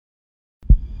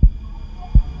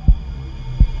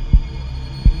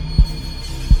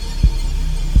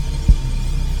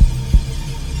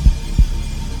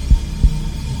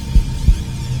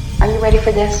ready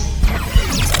for this?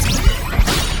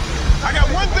 I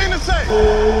got one thing to say.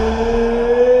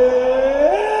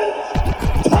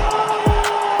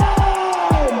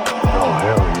 Oh,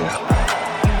 hell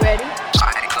yeah. You ready? All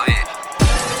right, go ahead.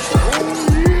 Oh,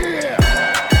 yeah.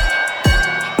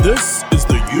 This is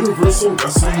the Universal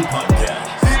Wrestling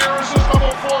Podcast. The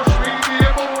irresistible force meeting the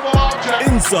immovable object.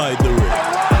 Inside the ring.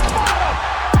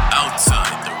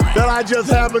 Outside the ring. That I just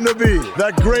happen to be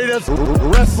the greatest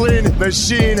wrestling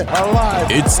machine alive.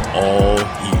 It's all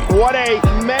here. What a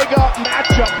mega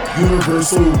matchup.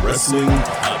 Universal Wrestling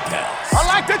Podcast. I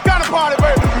like this kind of party,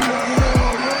 baby.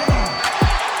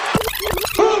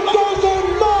 It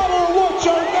doesn't matter what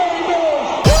your name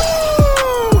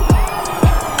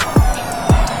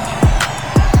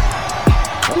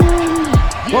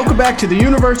is. Welcome back to the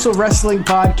Universal Wrestling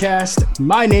Podcast.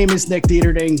 My name is Nick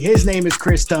Dieterding. His name is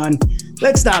Chris Dunn.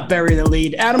 Let's not bury the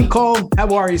lead. Adam Cole,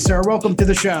 how are you, sir? Welcome to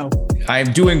the show. I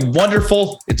am doing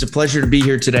wonderful. It's a pleasure to be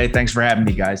here today. Thanks for having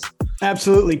me, guys.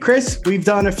 Absolutely. Chris, we've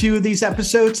done a few of these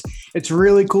episodes. It's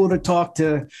really cool to talk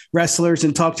to wrestlers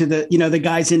and talk to the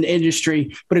guys in the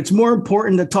industry, but it's more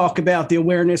important to talk about the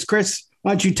awareness. Chris,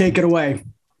 why don't you take it away?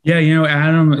 Yeah,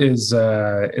 Adam is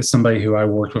somebody who I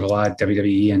worked with a lot at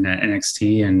WWE and at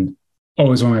NXT, and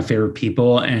always one of my favorite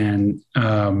people. And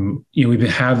we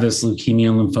have this Leukemia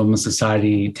and Lymphoma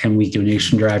Society 10-week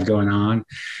donation drive going on.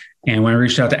 And when I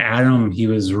reached out to Adam, he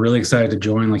was really excited to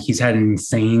join. Like, he's had an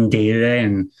insane day today,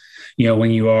 and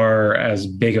when you are as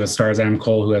big of a star as Adam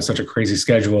Cole, who has such a crazy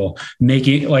schedule,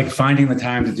 finding the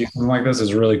time to do something like this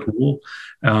is really cool.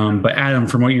 But Adam,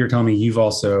 from what you're telling me, you've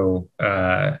also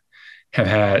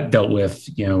have dealt with,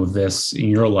 this in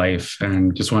your life,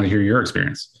 and just want to hear your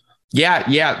experience.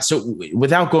 Yeah. So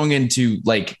without going into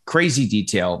like crazy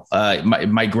detail,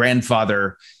 my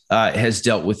grandfather has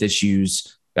dealt with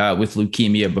issues with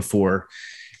leukemia before.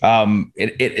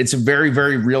 It's a very,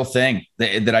 very real thing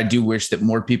that I do wish that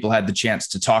more people had the chance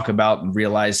to talk about and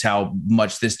realize how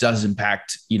much this does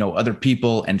impact, other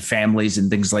people and families and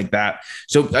things like that.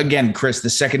 So again, Chris, the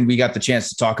second we got the chance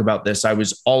to talk about this, I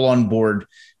was all on board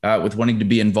with wanting to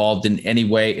be involved in any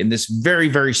way, in this very,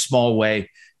 very small way,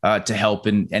 to help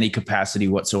in any capacity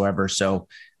whatsoever. So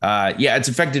it's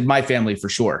affected my family for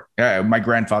sure. My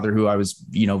grandfather, who I was,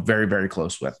 very, very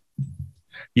close with.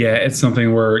 Yeah, it's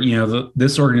something where,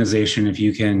 this organization, if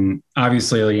you can,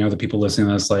 obviously, the people listening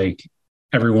to this, like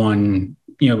everyone,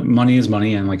 money is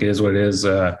money, and like it is what it is.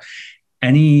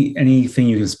 Anything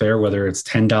you can spare, whether it's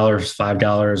 $10, $5,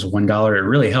 $1, it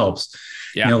really helps.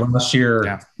 Yeah. Last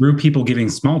year, through people giving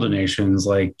small donations,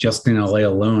 like just in LA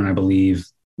alone, I believe,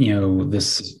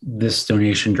 this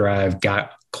donation drive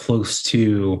got close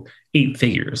to 8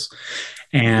 figures.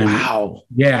 And wow.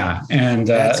 Yeah. And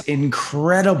that's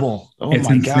incredible. Oh my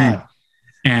insane. God.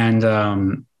 And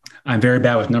I'm very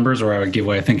bad with numbers, or I would give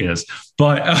what I think it is.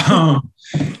 But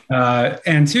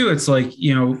and two, it's like,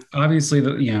 obviously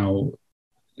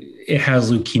it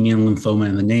has leukemia and lymphoma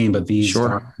in the name, but these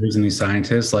doctors and these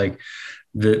scientists, like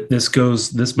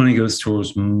this money goes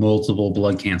towards multiple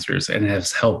blood cancers, and it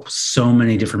has helped so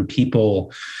many different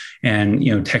people,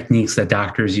 and techniques that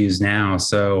doctors use now.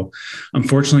 So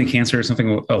unfortunately, cancer is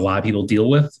something a lot of people deal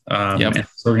with. And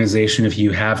this organization, if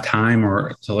you have time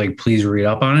or to please read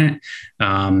up on it.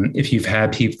 If you've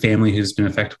had family who's been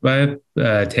affected by it,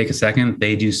 take a second.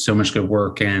 They do so much good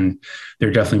work, and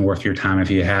they're definitely worth your time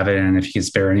if you have it. And if you can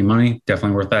spare any money,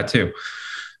 definitely worth that too.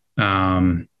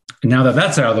 Now that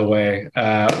that's out of the way,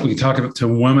 we talked to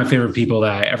one of my favorite people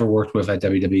that I ever worked with at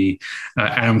WWE,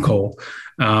 Adam Cole.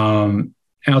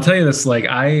 And I'll tell you this,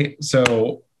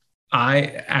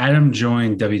 Adam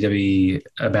joined WWE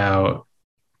about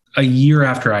a year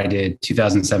after I did,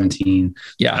 2017.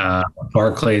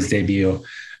 Barclays debut.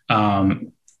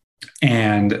 And,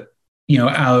 I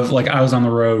was on the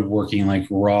road working like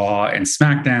Raw and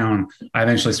SmackDown. I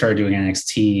eventually started doing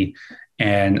NXT,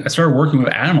 and I started working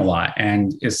with Adam a lot.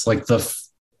 And it's like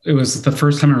it was the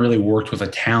first time I really worked with a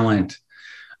talent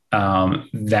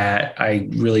that I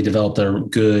really developed a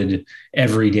good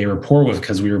everyday rapport with,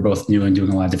 because we were both new and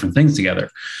doing a lot of different things together.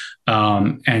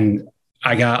 And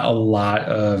I got a lot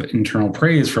of internal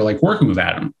praise for working with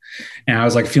Adam, and I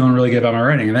was feeling really good about my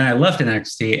writing. And then I left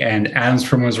NXT, and Adam's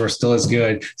promos were still as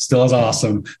good, still as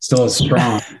awesome, still as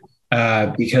strong,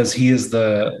 because he is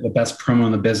the best promo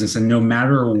in the business. And no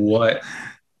matter what,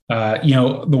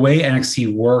 the way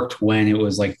NXT worked when it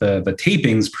was the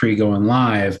tapings pre going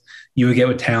live, you would get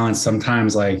with talent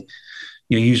sometimes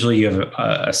usually you have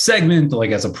a segment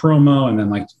like as a promo and then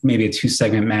like maybe a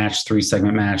 2-segment match,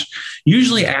 3-segment match.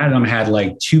 Usually Adam had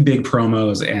like 2 big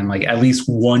promos and like at least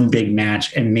 1 big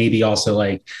match and maybe also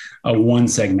like a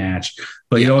 1-seg match.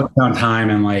 But you always found time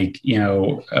and like, we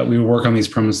would work on these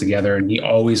promos together and he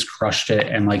always crushed it.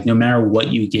 And like, no matter what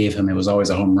you gave him, it was always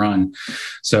a home run.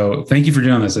 So thank you for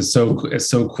doing this. It's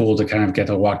so cool to kind of get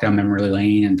to walk down memory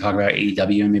lane and talk about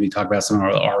AEW and maybe talk about some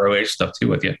of our ROH stuff too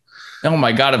with you. Oh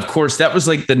my God. Of course. That was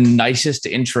like the nicest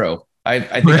intro I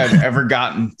think I've ever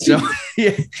gotten. So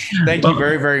yeah, thank you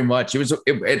very, very much.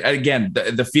 Again,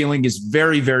 the feeling is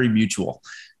very, very mutual.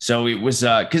 So it was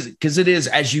because it is,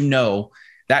 as you know,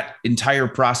 that entire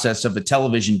process of a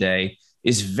television day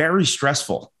is very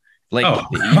stressful. Like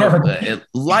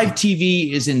live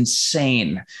TV is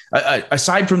insane.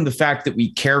 Aside from the fact that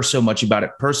we care so much about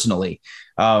it personally.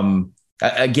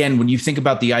 Again, when you think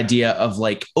about the idea of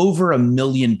like over 1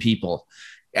 million people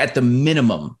at the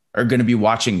minimum are going to be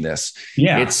watching this.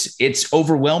 Yeah. It's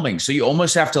overwhelming. So you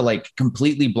almost have to like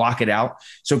completely block it out.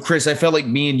 So Chris, I felt like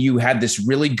me and you had this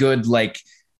really good like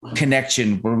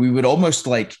connection where we would almost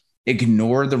like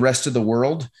ignore the rest of the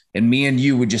world. And me and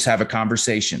you would just have a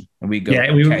conversation and we go,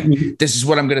 okay, this is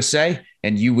what I'm going to say.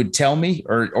 And you would tell me,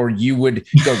 or you would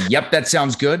go, yep, that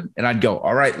sounds good. And I'd go,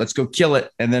 all right, let's go kill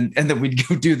it. And then we'd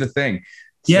go do the thing.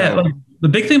 Yeah. So, like the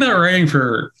big thing about writing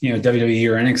for, WWE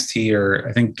or NXT, or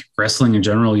I think wrestling in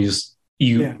general,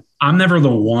 I'm never the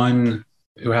one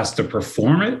who has to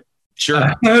perform it.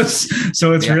 Sure.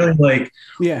 So it's really like,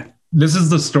 this is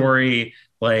the story.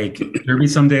 Like there'd be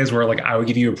some days where like I would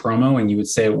give you a promo and you would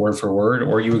say it word for word,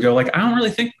 or you would go like, I'm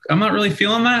not really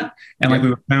feeling that. And like we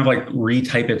would kind of like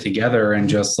retype it together and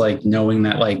just like knowing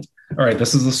that like, all right,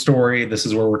 this is the story. This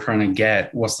is where we're trying to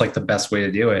get. What's like the best way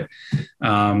to do it.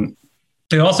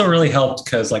 It also really helped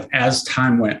because like as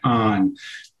time went on,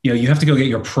 you have to go get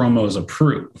your promos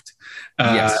approved.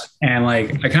 And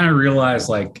like I kind of realized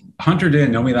like Hunter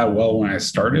didn't know me that well when I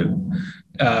started.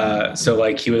 So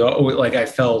like he would always, like I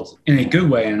felt in a good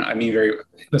way, and I mean in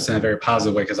a very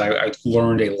positive way, because I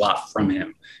learned a lot from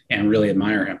him and really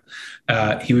admire him.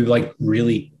 He would like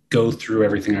really go through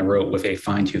everything I wrote with a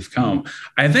fine-tooth comb.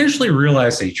 I eventually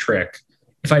realized a trick.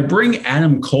 If I bring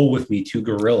Adam Cole with me to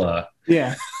Gorilla,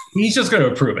 he's just going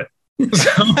to approve it. And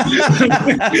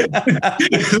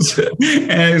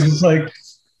it's just like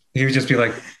he would just be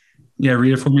like, "Yeah,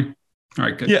 read it for me." All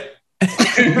right, good. Yeah.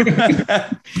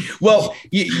 Well,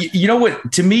 you know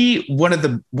what? To me, one of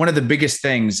the biggest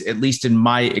things, at least in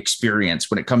my experience,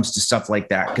 when it comes to stuff like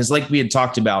that, because like we had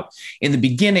talked about in the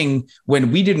beginning,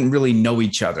 when we didn't really know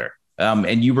each other,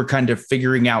 and you were kind of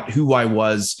figuring out who I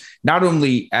was, not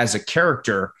only as a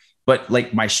character, but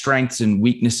like my strengths and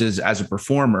weaknesses as a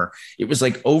performer. It was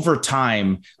like over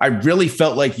time, I really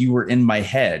felt like you were in my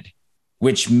head,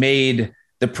 which made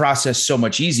the process so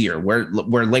much easier, where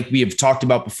like we have talked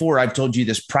about before, I've told you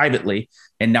this privately,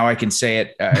 and now I can say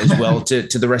it as well to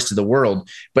the rest of the world.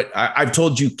 But I've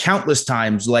told you countless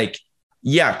times, like,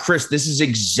 yeah, Chris, this is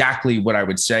exactly what I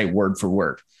would say word for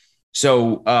word.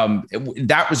 So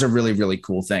that was a really, really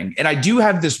cool thing. And I do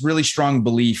have this really strong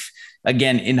belief,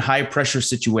 again, in high pressure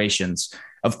situations.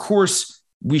 Of course,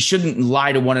 we shouldn't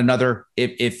lie to one another.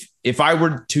 If I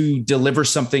were to deliver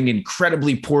something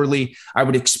incredibly poorly, I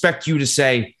would expect you to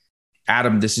say,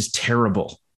 Adam, this is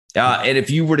terrible. And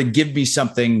if you were to give me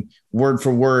something word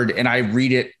for word and I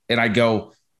read it and I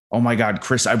go, oh my God,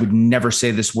 Chris, I would never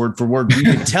say this word for word. We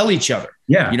could tell each other,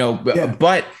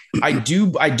 but I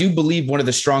do believe one of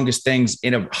the strongest things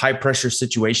in a high pressure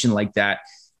situation like that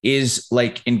is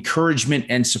like encouragement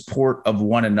and support of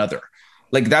one another.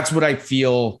 Like that's what I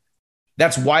feel.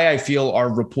 That's why I feel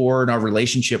our rapport and our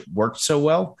relationship worked so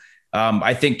well.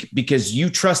 I think because you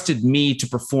trusted me to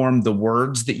perform the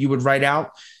words that you would write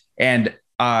out. And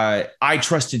I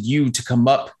trusted you to come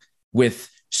up with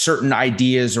certain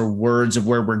ideas or words of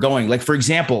where we're going. Like, for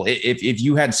example, if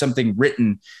you had something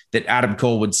written that Adam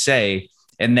Cole would say,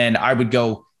 and then I would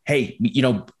go, hey,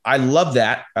 I love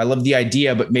that. I love the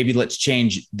idea, but maybe let's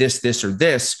change this, or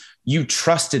this. You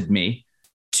trusted me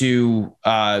to,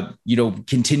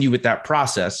 continue with that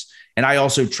process. And I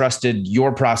also trusted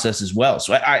your process as well.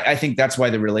 So I think that's why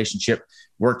the relationship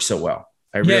works so well.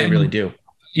 I really do.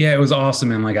 Yeah, it was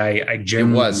awesome. And like, I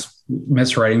genuinely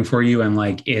miss writing for you. And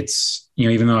like, it's,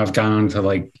 even though I've gone on to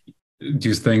like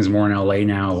do things more in LA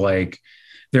now, like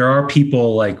there are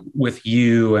people like with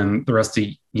you and the rest of,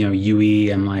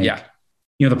 UE and like,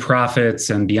 the Prophets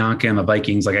and Bianca and the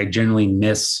Vikings. Like I genuinely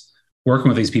miss working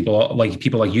with these people like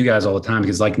you guys all the time,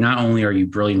 because like, not only are you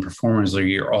brilliant performers, or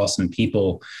you're awesome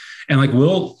people. And like,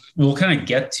 we'll kind of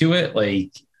get to it.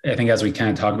 Like, I think as we kind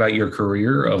of talk about your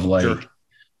career of like,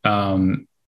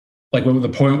 like when the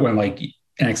point when like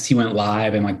NXT went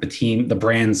live and like the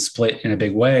brand split in a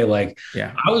big way, like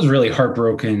I was really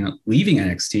heartbroken leaving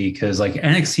NXT because like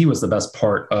NXT was the best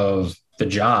part of the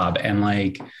job. And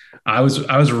like, I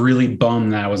was really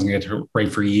bummed that I wasn't going to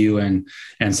write for you and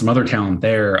some other talent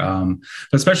there. But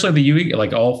especially the UE,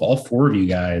 like all four of you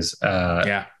guys,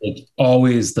 like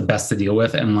always the best to deal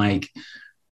with. And like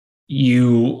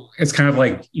it's kind of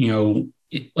like,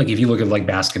 like if you look at like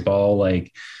basketball,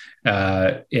 like,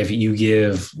 if you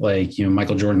give like,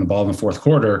 Michael Jordan the ball in the fourth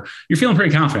quarter, you're feeling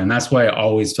pretty confident. And that's why I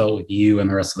always felt with you and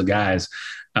the rest of the guys.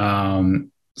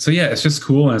 So yeah, it's just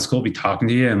cool. And it's cool to be talking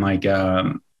to you and like,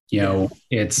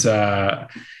 it's,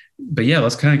 but yeah,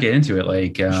 let's kind of get into it.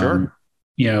 Like, sure.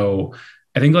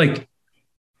 I think like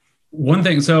one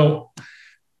thing, so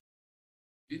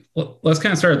let's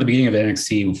kind of start at the beginning of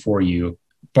NXT for you.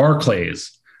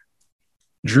 Barclays,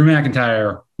 Drew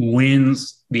McIntyre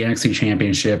wins the NXT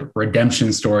championship,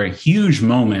 redemption story, huge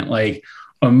moment, like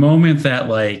a moment that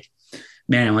like,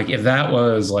 man, like if that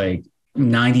was like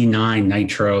 99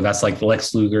 Nitro, that's like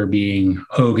Lex Luger being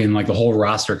Hogan, like the whole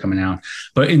roster coming out.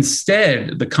 But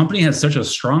instead, the company has such a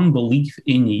strong belief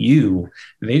in you,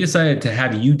 they decided to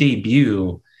have you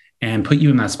debut and put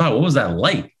you in that spot. What was that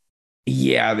like?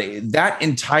 Yeah, that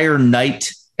entire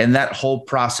night and that whole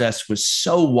process was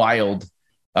so wild.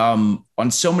 On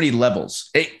so many levels,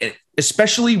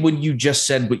 especially when you just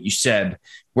said what you said,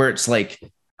 where it's like,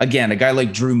 again, a guy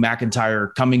like Drew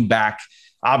McIntyre coming back,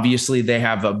 obviously they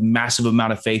have a massive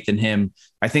amount of faith in him.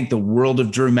 I think the world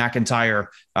of Drew McIntyre,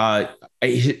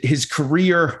 his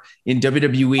career in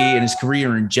WWE and his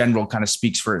career in general kind of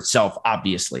speaks for itself,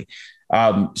 obviously.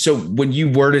 So when you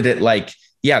worded it like,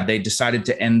 yeah, they decided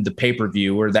to end the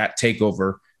pay-per-view or that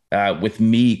takeover with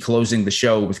me closing the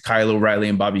show with Kyle O'Reilly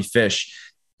and Bobby Fish.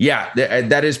 Yeah,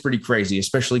 that is pretty crazy,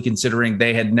 especially considering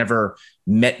they had never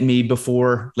met me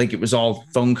before. Like it was all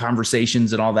phone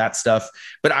conversations and all that stuff.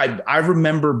 But I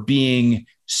remember being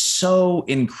so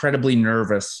incredibly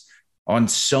nervous on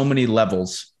so many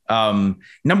levels.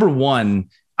 Number one,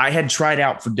 I had tried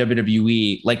out for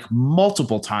WWE like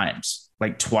multiple times,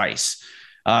 like twice,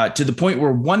 to the point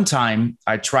where one time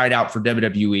I tried out for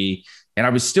WWE and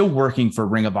I was still working for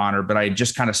Ring of Honor, but I had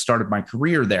just kind of started my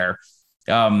career there.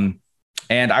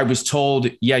 And I was told,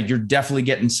 yeah, you're definitely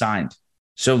getting signed.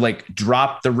 So like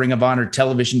drop the Ring of Honor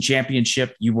television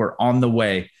championship. You were on the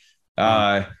way.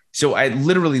 So I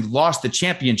literally lost the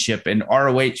championship and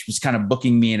ROH was kind of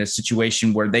booking me in a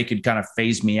situation where they could kind of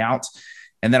phase me out.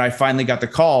 And then I finally got the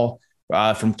call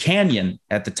from Canyon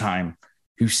at the time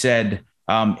who said,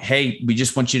 hey, we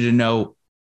just want you to know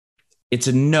it's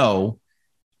a no,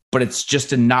 but it's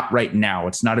just a not right now.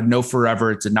 It's not a no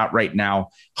forever. It's a not right now.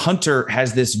 Hunter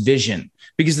has this vision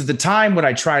because at the time when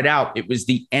I tried out, it was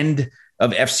the end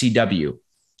of FCW.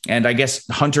 And I guess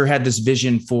Hunter had this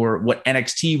vision for what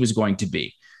NXT was going to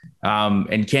be.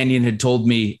 And Canyon had told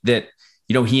me that,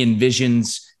 he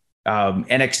envisions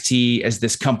NXT as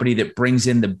this company that brings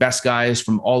in the best guys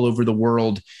from all over the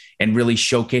world and really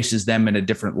showcases them in a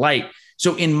different light.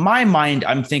 So in my mind,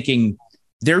 I'm thinking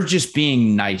they're just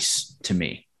being nice to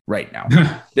me right now.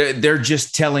 They're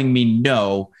just telling me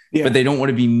no, but they don't want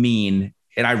to be mean.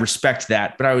 And I respect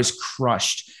that, but I was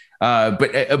crushed.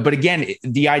 But again,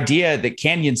 the idea that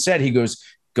Canyon said, he goes,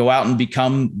 go out and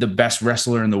become the best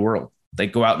wrestler in the world.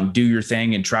 Like go out and do your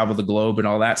thing and travel the globe and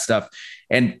all that stuff.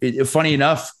 And funny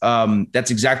enough,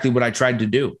 that's exactly what I tried to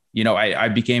do. I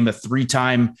became a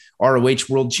 3-time ROH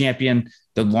world champion,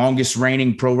 the longest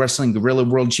reigning pro wrestling guerrilla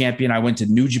world champion. I went to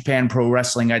New Japan Pro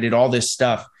Wrestling. I did all this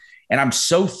stuff. And I'm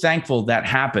so thankful that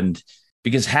happened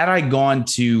because had I gone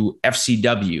to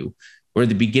FCW or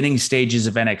the beginning stages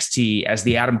of NXT as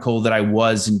the Adam Cole that I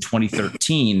was in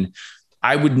 2013,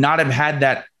 I would not have had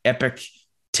that epic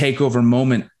takeover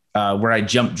moment where I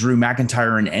jumped Drew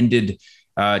McIntyre and ended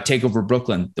TakeOver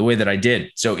Brooklyn the way that I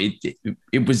did. So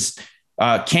it was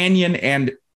Canyon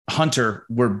and Hunter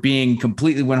were being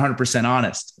completely 100%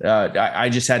 honest. I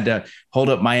just had to hold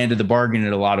up my end of the bargain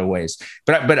in a lot of ways.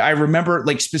 But I remember,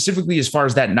 like, specifically as far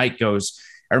as that night goes,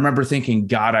 I remember thinking,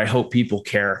 God, I hope people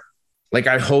care. Like,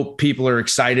 I hope people are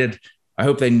excited. I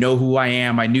hope they know who I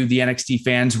am. I knew the NXT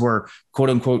fans were quote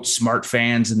unquote smart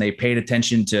fans and they paid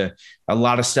attention to a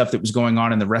lot of stuff that was going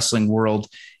on in the wrestling world.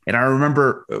 And I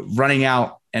remember running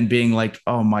out and being like,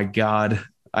 oh my God,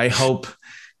 I hope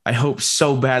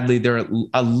so badly they're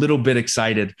a little bit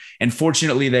excited. And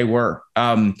fortunately they were,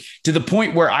 to the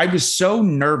point where I was so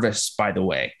nervous, by the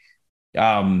way,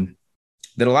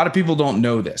 that a lot of people don't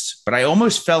know this, but I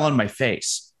almost fell on my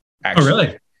face. Actually. Oh,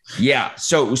 really? Yeah.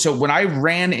 So when I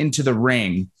ran into the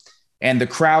ring, and the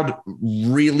crowd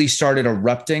really started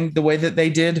erupting the way that they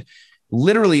did.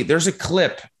 Literally, there's a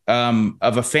clip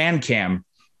of a fan cam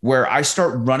where I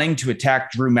start running to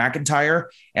attack Drew McIntyre,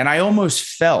 and I almost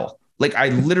fell. Like I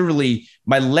literally,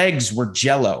 my legs were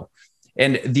jello.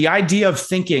 And the idea of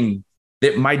thinking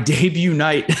that my debut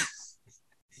night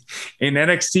in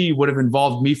NXT would have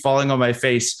involved me falling on my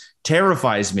face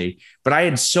terrifies me. But I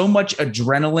had so much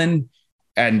adrenaline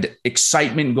and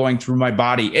excitement going through my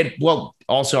body.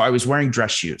 Also, I was wearing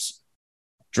dress shoes.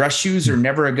 Dress shoes are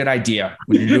never a good idea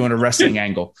when you're doing a wrestling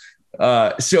angle.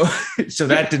 So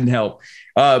that didn't help.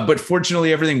 But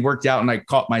fortunately, everything worked out and I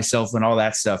caught myself and all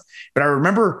that stuff. But I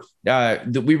remember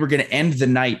that we were going to end the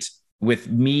night with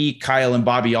me, Kyle, and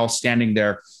Bobby all standing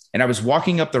there. And I was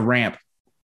walking up the ramp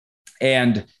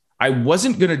and I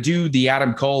wasn't going to do the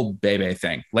Adam Cole Bebe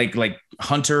thing. Like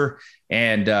Hunter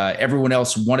and everyone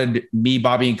else wanted me,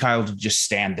 Bobby, and Kyle to just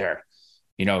stand there,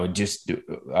 just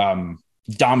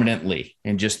dominantly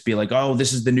and just be like, oh,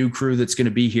 this is the new crew that's going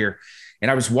to be here. And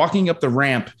I was walking up the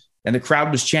ramp and the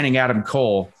crowd was chanting Adam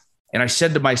Cole. And I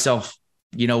said to myself,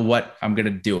 you know what? I'm going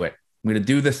to do it. I'm going to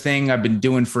do the thing I've been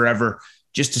doing forever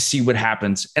just to see what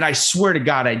happens. And I swear to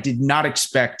God, I did not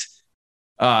expect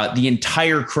the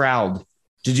entire crowd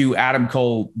to do Adam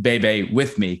Cole Bebe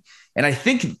with me. And I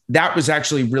think that was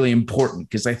actually really important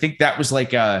because I think that was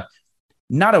like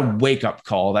not a wake up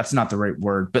call. That's not the right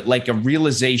word, but like a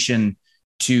realization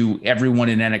to everyone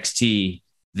in NXT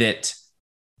that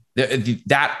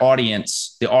that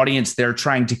audience, the audience they're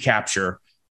trying to capture,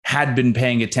 had been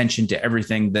paying attention to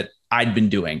everything that I'd been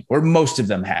doing, or most of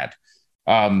them had.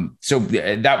 So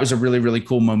that was a really, really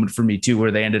cool moment for me too,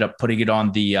 where they ended up putting it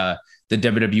on the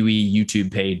WWE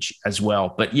YouTube page as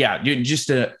well. But yeah, just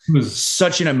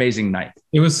such an amazing night.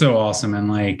 It was so awesome.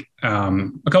 And like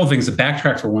a couple things to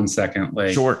backtrack for 1 second.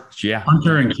 Like sure, yeah.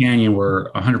 Hunter and Canyon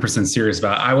were 100% serious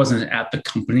about it. I wasn't at the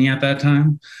company at that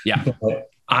time. Yeah. But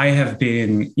I have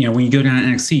been, when you go down to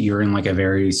NXT, you're in like a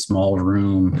very small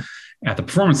room at the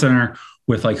Performance Center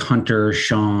with like Hunter,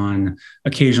 Sean,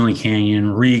 occasionally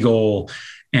Canyon, Regal,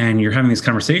 and you're having these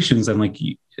conversations and like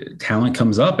talent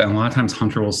comes up. And a lot of times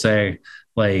Hunter will say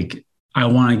like, I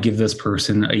want to give this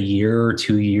person a year or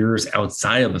 2 years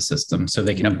outside of the system so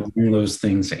they can bring those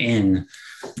things in.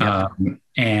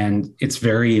 And it's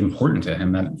very important to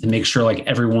him to make sure like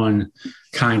everyone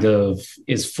kind of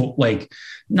is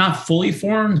not fully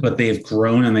formed, but they've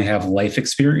grown and they have life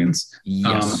experience.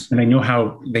 Yes. And they know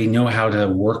how to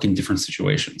work in different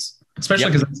situations, especially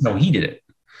because that's how he did it.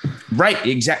 Right.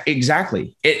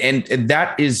 Exactly. And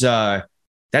that is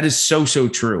so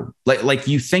true. Like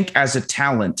you think as a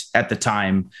talent at the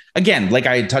time, again, like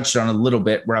I had touched on a little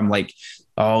bit where I'm like,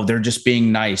 oh, they're just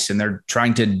being nice and they're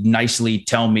trying to nicely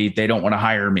tell me they don't want to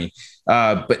hire me.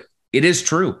 But it is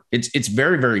true. It's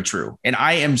very, very true. And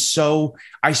I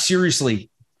seriously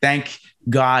thank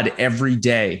God every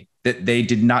day that they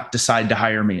did not decide to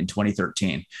hire me in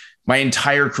 2013. My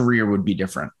entire career would be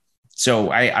different. So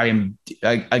I am,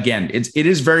 again, it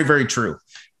is very, very true.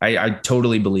 I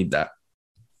totally believe that.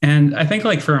 And I think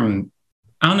like I don't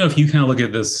know if you kind of look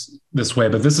at this way,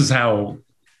 but this is how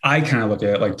I kind of look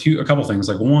at it. Like a couple things.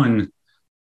 Like one,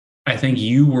 I think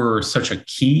you were such a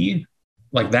key,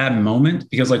 like that moment,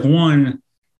 because like one,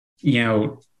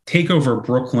 Takeover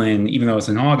Brooklyn, even though it's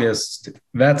in August,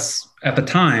 that's at the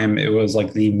time it was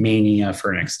like the mania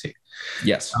for NXT.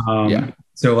 Yes.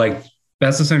 So like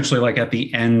that's essentially like at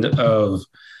the end of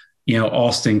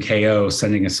Austin KO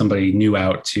sending somebody new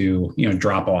out to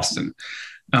drop Austin.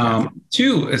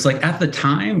 Two, it's like at the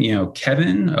time,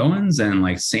 Kevin Owens and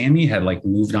like Sammy had like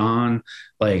moved on,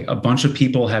 like a bunch of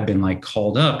people had been like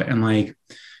called up and like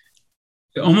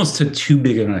almost to too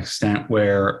big of an extent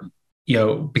where,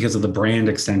 because of the brand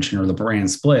extension or the brand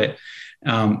split,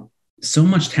 so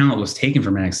much talent was taken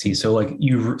from NXT. So like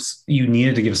you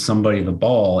needed to give somebody the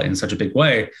ball in such a big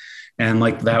way. And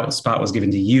like that spot was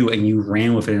given to you and you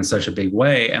ran with it in such a big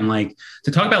way. And like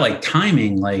to talk about like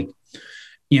timing, like,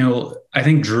 I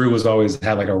think Drew was always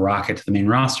had like a rocket to the main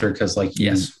roster because like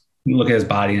you look at his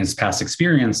body and his past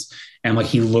experience and like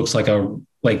he looks like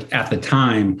at the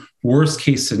time, worst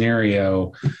case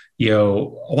scenario, a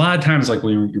lot of times like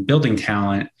when you're building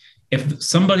talent, if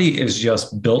somebody is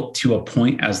just built to a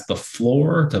point as the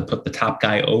floor to put the top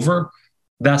guy over,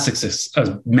 that's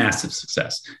a massive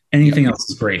success. Anything else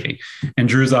is gravy. And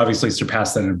Drew's obviously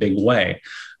surpassed that in a big way.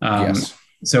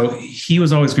 So he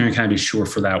was always going to kind of be sure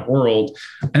for that world.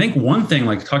 I think one thing,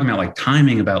 like talking about like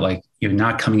timing, about like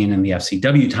not coming in the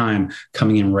FCW time,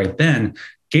 coming in right then,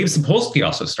 Gabe Sapolsky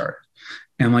also started.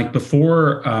 And like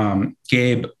before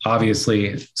Gabe,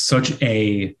 obviously such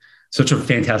a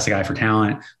fantastic eye for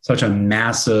talent, such a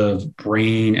massive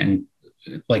brain and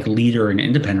like leader in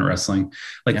independent wrestling.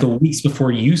 Like the weeks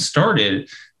before you started,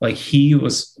 like he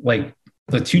was like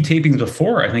the 2 tapings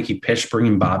before, I think he pitched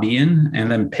bringing Bobby in and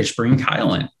then pitched bringing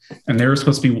Kyle in. And they were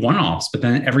supposed to be one-offs, but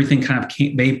then everything kind of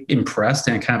came, they impressed,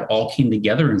 and it kind of all came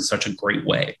together in such a great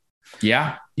way.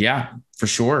 Yeah, for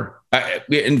sure.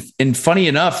 And funny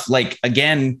enough, like,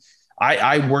 again,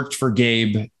 I worked for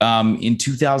Gabe in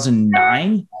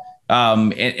 2009.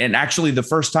 And actually the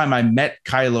first time I met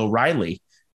Kyle O'Reilly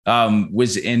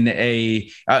was in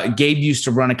Gabe used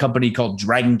to run a company called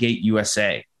Dragon Gate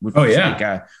USA, which was like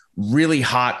a really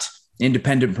hot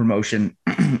independent promotion.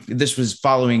 This was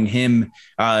following him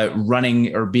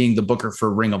running or being the booker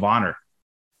for Ring of Honor.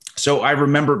 So I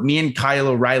remember me and Kyle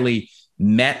O'Reilly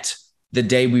met the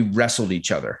day we wrestled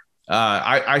each other.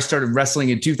 I started wrestling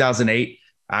in 2008.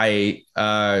 I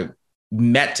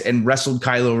met and wrestled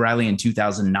Kyle O'Reilly in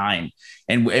 2009.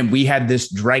 And we had this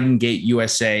Dragon Gate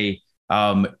USA,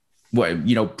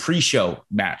 pre-show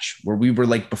match where we were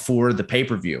like before the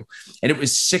pay-per-view, and it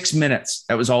was 6 minutes.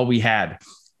 That was all we had.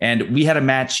 And we had a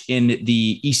match in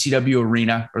the ECW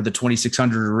arena, or the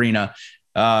 2600 arena.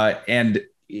 And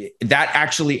that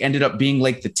actually ended up being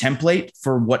like the template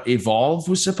for what Evolve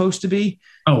was supposed to be.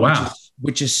 Oh, wow.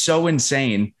 Which is so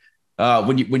insane.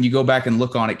 When you go back and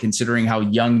look on it, considering how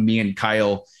young me and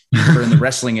Kyle were in the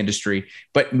wrestling industry.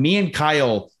 But me and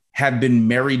Kyle have been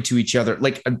married to each other,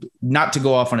 like, not to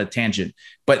go off on a tangent,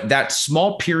 but that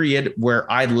small period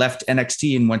where I left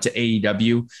NXT and went to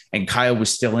AEW, and Kyle was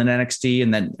still in NXT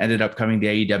and then ended up coming to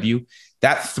AEW.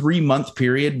 That 3-month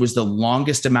period was the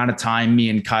longest amount of time me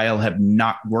and Kyle have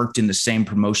not worked in the same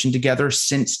promotion together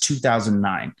since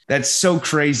 2009. That's so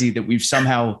crazy that we've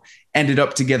somehow ended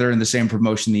up together in the same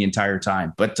promotion the entire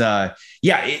time. But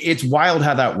it's wild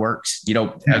how that works.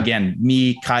 Again,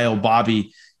 me, Kyle,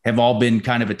 Bobby have all been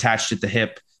kind of attached at the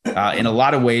hip in a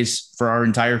lot of ways for our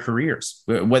entire careers,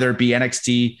 whether it be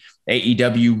NXT,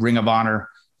 AEW, Ring of Honor,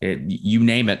 you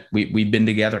name it. We've been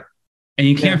together. And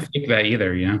you can't fake that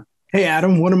either. Yeah. Hey,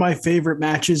 Adam, one of my favorite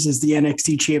matches is the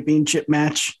NXT Championship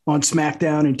match on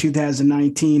SmackDown in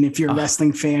 2019. If you're a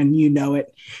wrestling fan, you know it.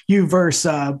 You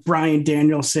versus Bryan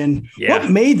Danielson. Yeah.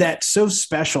 What made that so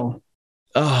special?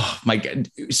 Oh, my God.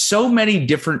 So many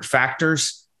different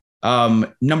factors.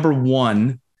 Number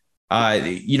one,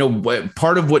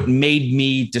 part of what made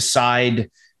me decide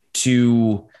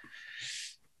to,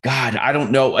 God, I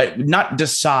don't know, not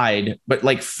decide, but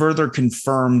like further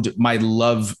confirmed my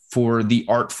love for the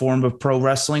art form of pro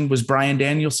wrestling was Bryan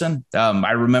Danielson.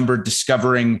 I remember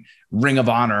discovering Ring of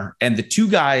Honor, and the 2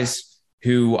 guys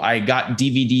who I got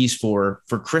DVDs for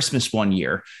Christmas one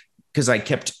year, because I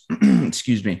kept,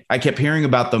 I kept hearing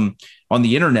about them on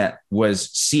the internet, was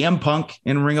CM Punk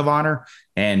in Ring of Honor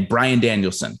and Bryan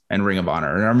Danielson in Ring of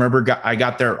Honor. And I remember I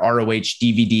got their ROH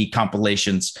DVD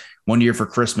compilations one year for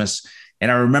Christmas. And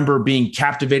I remember being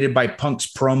captivated by Punk's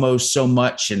promos so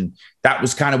much. And that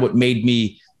was kind of what made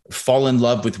me fall in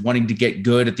love with wanting to get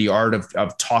good at the art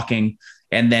of talking.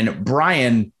 And then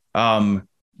Bryan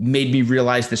made me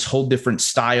realize this whole different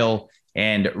style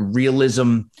and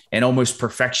realism and almost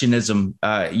perfectionism,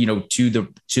 to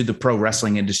the pro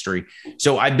wrestling industry.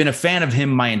 So I've been a fan of him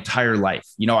my entire life.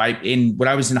 When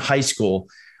I was in high school,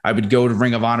 I would go to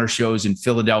Ring of Honor shows in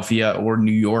Philadelphia or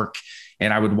New York,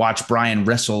 and I would watch Bryan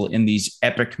wrestle in these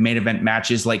epic main event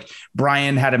matches. Like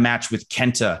Bryan had a match with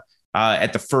Kenta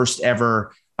at the first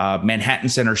ever Manhattan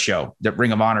Center show that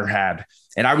Ring of Honor had.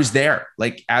 And I was there,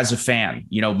 like, as a fan.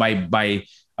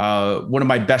 One of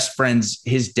my best friends,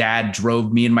 his dad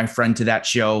drove me and my friend to that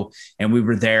show, and we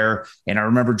were there. And I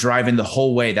remember driving the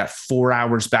whole way, that 4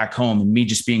 hours back home, and me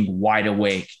just being wide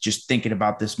awake, just thinking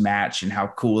about this match and how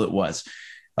cool it was.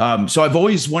 So I've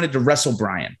always wanted to wrestle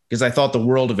Bryan because I thought the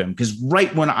world of him. Because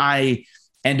right when I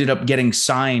ended up getting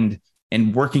signed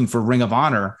and working for Ring of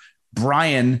Honor,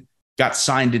 Bryan got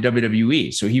signed to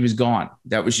WWE. So he was gone.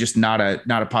 That was just not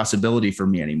a possibility for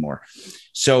me anymore.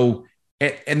 So,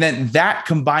 and then that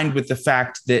combined with the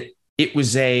fact that it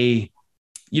was a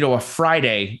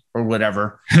Friday or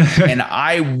whatever, and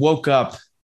I woke up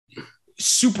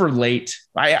super late.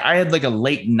 I had like a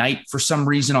late night for some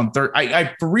reason on Thursday.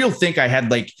 I for real think I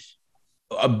had like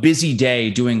a busy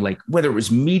day doing, like, whether it was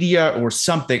media or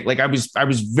something. Like I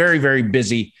was very, very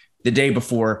busy the day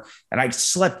before, and I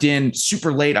slept in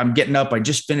super late. I'm getting up. I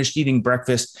just finished eating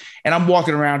breakfast, and I'm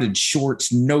walking around in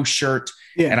shorts, no shirt.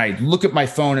 Yeah. And I look at my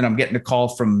phone, and I'm getting a call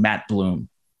from Matt Bloom,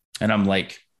 and I'm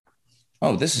like,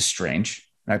 oh, this is strange.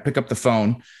 And I pick up the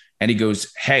phone, and he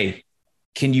goes, hey,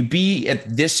 can you be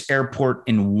at this airport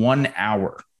in 1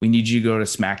 hour? We need you to go to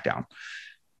SmackDown.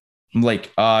 I'm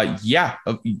like,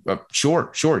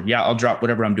 sure. Yeah, I'll drop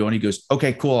whatever I'm doing. He goes,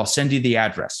 okay, cool. I'll send you the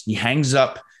address. He hangs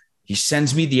up. He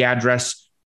sends me the address.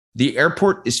 The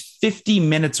airport is 50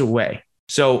 minutes away.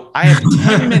 So I have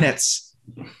 10 minutes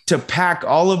to pack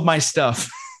all of my stuff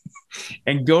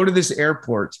and go to this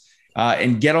airport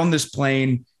and get on this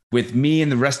plane with me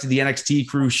and the rest of the NXT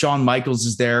crew. Shawn Michaels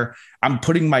is there. I'm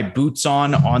putting my boots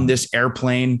on this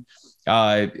airplane.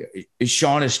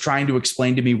 Shawn is trying to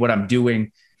explain to me what I'm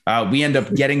doing. We end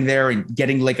up getting there and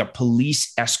getting like a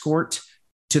police escort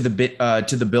to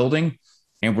the building.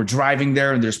 And we're driving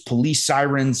there and there's police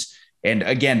sirens. And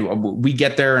again, we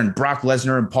get there and Brock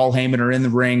Lesnar and Paul Heyman are in the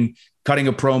ring, cutting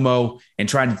a promo and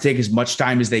trying to take as much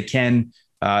time as they can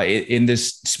in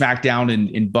this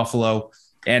SmackDown in Buffalo.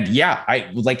 And yeah, I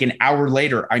like an hour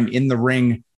later, I'm in the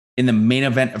ring in the main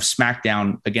event of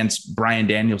SmackDown against Bryan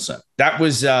Danielson. That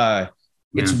was,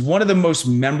 it's one of the most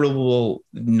memorable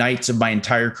nights of my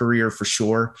entire career for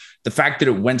sure. The fact that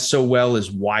it went so well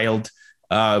is wild.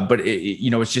 But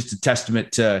it's just a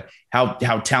testament to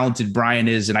how talented Bryan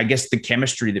is. And I guess the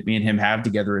chemistry that me and him have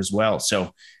together as well.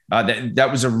 So that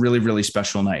was a really, really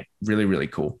special night. Really, really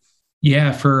cool.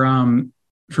 Yeah.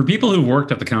 For people who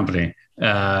worked at the company,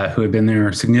 who had been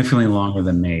there significantly longer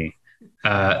than me,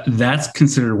 that's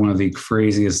considered one of the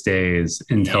craziest days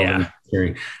in television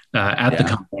history at the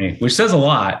company, which says a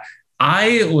lot.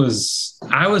 I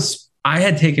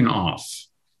had taken off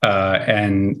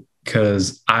and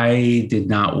because I did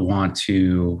not want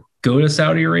to go to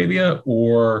Saudi Arabia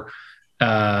or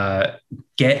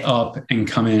get up and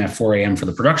come in at 4 a.m. for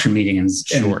the production meeting and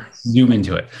zoom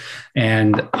into it.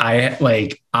 And I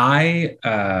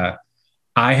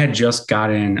had just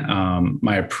gotten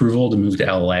my approval to move to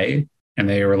LA, and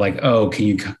they were like, "Oh,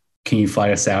 can you fly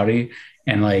to Saudi?"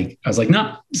 And like, I was like,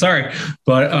 "No, sorry."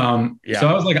 But so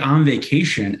I was like on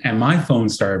vacation, and my phone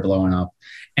started blowing up.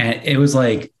 And it was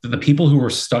like the people who were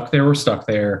stuck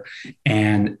there,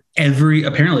 and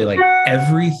apparently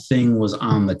everything was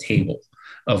on the table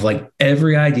of like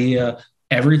every idea,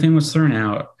 everything was thrown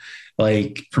out.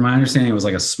 Like from my understanding, it was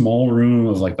like a small room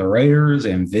of like the writers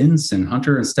and Vince and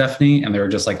Hunter and Stephanie, and they were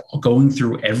just like going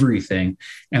through everything.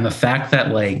 And the fact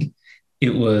that like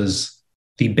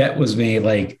the bet was made,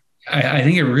 like I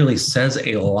think it really says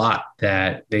a lot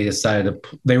that they decided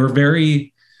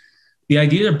the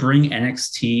idea to bring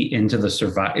NXT into the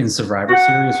Survivor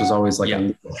Series was always like a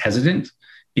little hesitant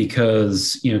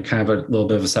because, kind of a little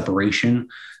bit of a separation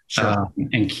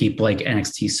and keep like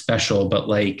NXT special. But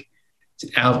like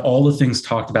out of all the things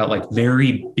talked about, like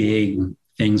very big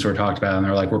things were talked about, and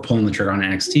they're like, we're pulling the trigger on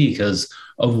NXT because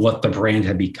of what the brand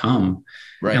had become.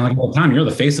 Right. And like all the time, you're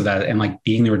the face of that. And like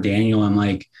being there with Daniel and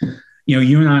like,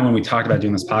 you and I, when we talked about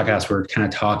doing this podcast, we're kind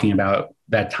of talking about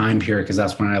that time period because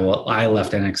that's when I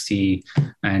left NXT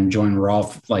and joined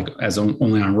Raw, like as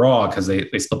only on Raw because they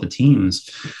split the teams.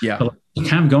 Yeah, but like,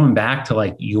 kind of going back to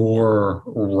like your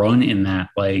run in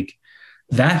that, like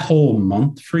that whole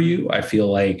month for you, I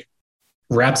feel like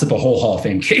wraps up a whole Hall of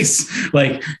Fame case.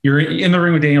 Like you're in the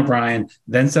ring with Daniel Bryan,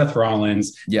 then Seth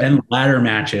Rollins, then ladder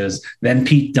matches, then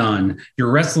Pete Dunne.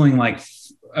 You're wrestling like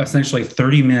essentially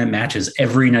 30-minute matches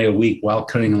every night a week while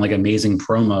cutting like amazing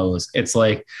promos. It's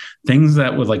like things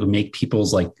that would like make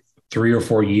people's like 3 or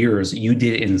 4 years you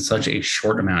did in such a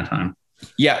short amount of time.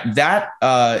 Yeah,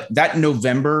 that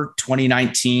November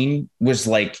 2019 was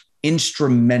like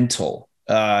instrumental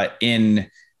in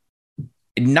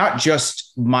not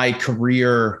just my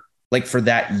career like for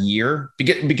that year,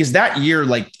 because that year,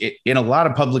 like in a lot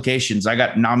of publications, I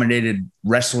got nominated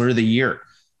Wrestler of the Year.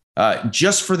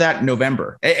 Just for that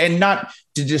November, and not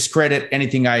to discredit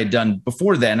anything I had done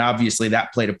before then. Obviously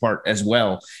that played a part as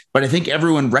well, but I think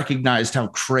everyone recognized how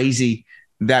crazy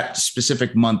that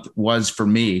specific month was for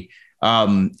me.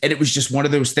 And it was just one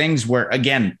of those things where,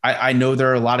 again, I know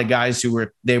there are a lot of guys who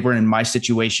were in my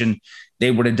situation. They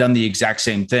would have done the exact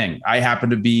same thing. I happened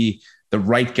to be the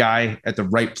right guy at the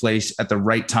right place at the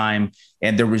right time.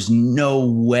 And there was no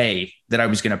way that I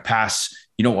was going to pass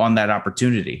on that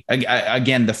opportunity.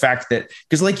 Again, the fact that,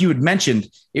 because like you had mentioned,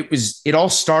 it all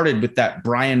started with that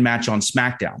Bryan match on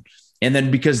SmackDown. And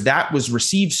then because that was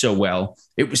received so well,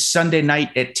 it was Sunday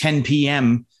night at 10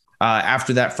 p.m.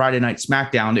 After that Friday night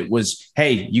SmackDown, it was,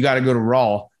 hey, you got to go to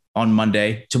Raw on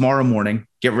Monday, tomorrow morning,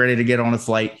 get ready to get on a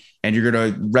flight, and you're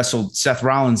going to wrestle Seth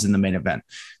Rollins in the main event.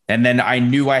 And then I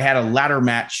knew I had a ladder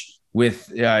match with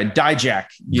Dijak,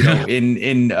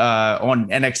 on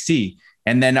NXT.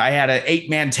 And then I had an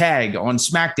 8-man tag on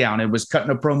SmackDown and was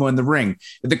cutting a promo in the ring.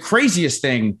 The craziest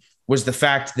thing was the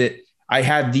fact that I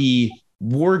had the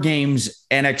War Games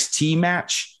NXT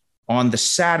match on the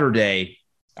Saturday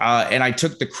And I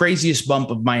took the craziest bump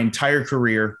of my entire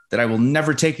career that I will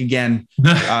never take again.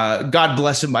 God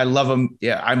bless him. I love him.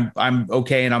 Yeah, I'm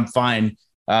okay and I'm fine.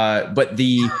 But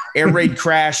the air raid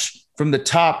crash from the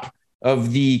top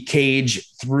of the cage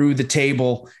through the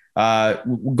table,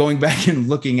 going back and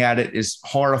looking at it is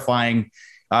horrifying.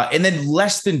 And then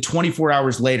less than 24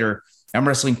 hours later, I'm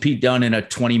wrestling Pete Dunne in a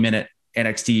 20-minute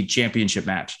NXT championship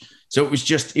match. So it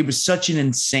was such an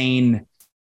insane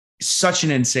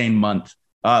month.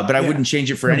 But I wouldn't change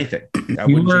it for anything.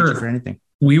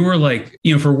 We were like,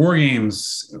 for War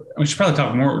Games, we should probably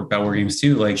talk more about War Games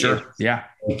too. Like, sure. Yeah.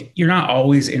 Like, you're not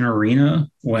always in arena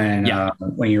when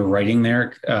you're writing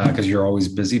there because you're always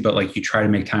busy, but like you try to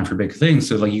make time for big things.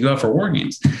 So like you go out for War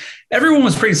Games. Everyone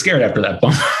was pretty scared after that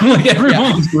bump. Like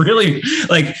everyone was really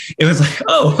like, it was like,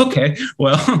 oh, okay,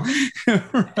 well,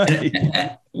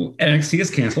 NXT is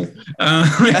canceled.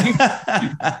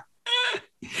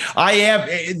 I am.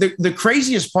 The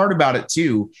craziest part about it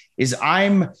too is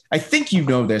I think you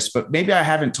know this, but maybe I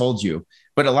haven't told you,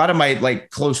 but a lot of my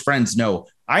like close friends know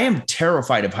I am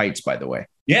terrified of heights, by the way.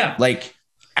 Yeah. Like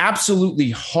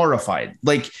absolutely horrified.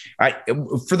 Like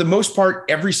for the most part,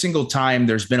 every single time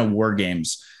there's been a War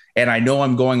Games and I know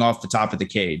I'm going off the top of the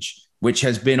cage, which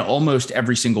has been almost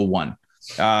every single one.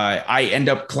 I end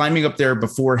up climbing up there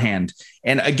beforehand.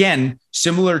 And again,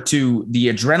 similar to the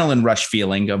adrenaline rush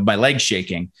feeling of my legs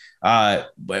shaking,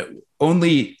 but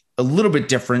only a little bit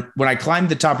different. When I climb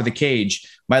the top of the cage,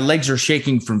 my legs are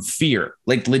shaking from fear,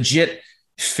 like legit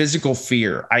physical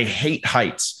fear. I hate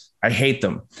heights. I hate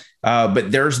them.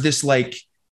 But there's this like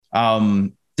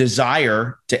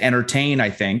desire to entertain,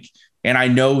 I think. And I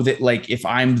know that like if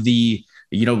I'm the,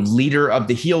 leader of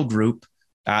the heel group,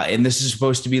 and this is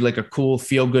supposed to be like a cool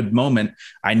feel-good moment,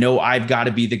 I know I've got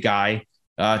to be the guy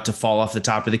to fall off the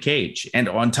top of the cage. And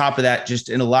on top of that, just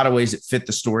in a lot of ways, it fit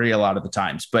the story a lot of the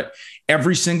times. But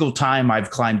every single time I've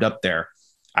climbed up there,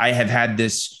 I have had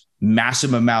this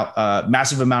massive amount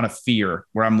of fear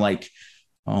where I'm like,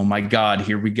 oh my God,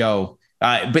 here we go.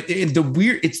 But it's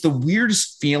the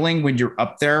weirdest feeling when you're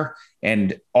up there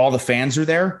and all the fans are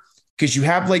there, because you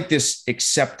have like this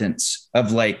acceptance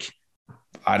of like,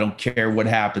 I don't care what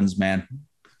happens, man.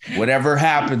 Whatever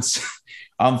happens,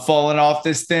 I'm falling off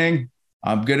this thing.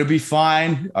 I'm going to be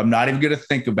fine. I'm not even going to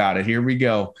think about it. Here we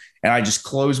go. And I just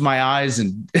close my eyes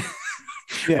and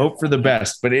hope for the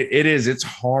best. But it's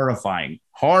horrifying.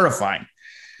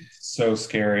 So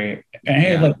scary. And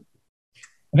hey, like,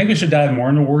 I think we should dive more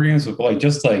into War Games, but like,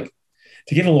 just like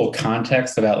to give a little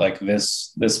context about like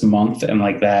this month and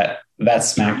like that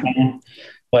SmackDown,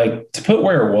 like to put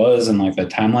where it was in like the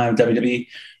timeline of WWE,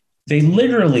 they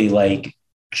literally like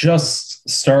just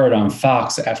started on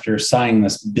Fox after signing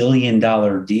this $1 billion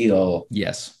deal.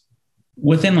 Yes.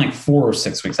 Within like 4 or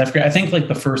 6 weeks. I forget. I think like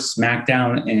the first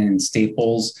SmackDown in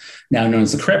Staples, now known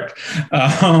as the Crypt,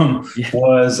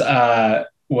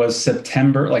 was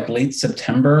September, like late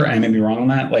September. I may be wrong on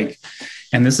that. Like,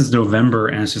 and this is November,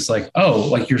 and it's just like, oh,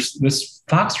 like this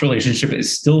Fox relationship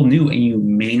is still new, and you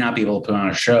may not be able to put on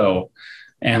a show.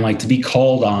 And like to be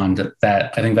called on to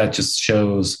that, I think that just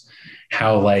shows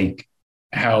how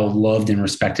loved and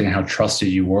respected and how trusted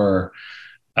you were.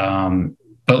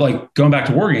 But like going back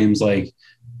to War Games, like,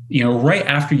 right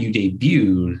after you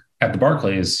debuted at the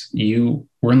Barclays, you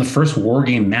were in the first War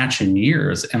Game match in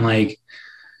years. And like,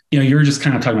 you're just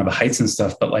kind of talking about the heights and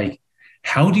stuff, but like,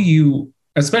 how do you,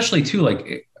 especially too,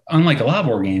 like, unlike a lot of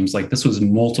War Games, like this was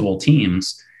multiple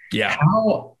teams. Yeah.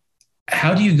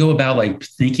 How do you go about like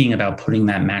thinking about putting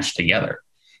that match together?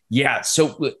 Yeah.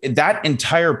 So that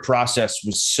entire process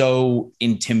was so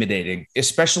intimidating,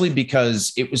 especially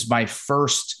because it was my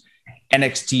first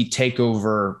NXT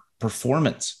TakeOver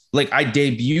performance. Like I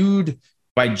debuted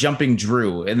by jumping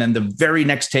Drew, and then the very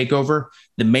next TakeOver,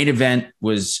 the main event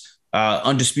was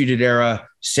Undisputed Era,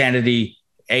 Sanity,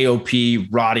 AOP,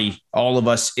 Roddy, all of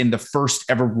us in the first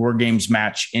ever War Games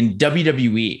match in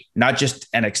WWE, not just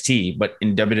NXT, but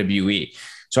in WWE.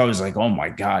 So I was like, oh my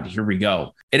God, here we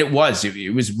go. And it was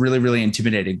really, really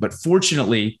intimidating. But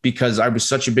fortunately, because I was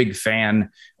such a big fan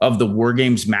of the War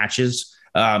Games matches,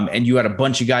 and you had a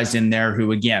bunch of guys in there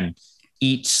who, again,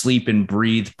 eat, sleep, and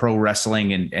breathe pro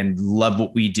wrestling and love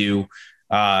what we do.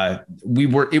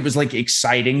 It was like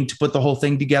exciting to put the whole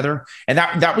thing together. And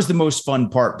that was the most fun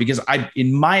part, because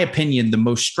in my opinion, the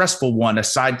most stressful one,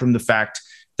 aside from the fact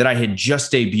that I had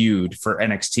just debuted for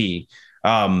NXT,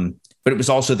 but it was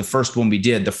also the first one we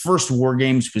did. The first War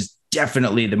Games was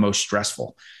definitely the most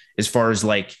stressful as far as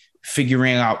like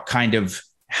figuring out kind of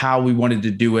how we wanted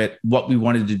to do it, what we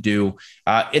wanted to do.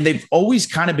 And they've always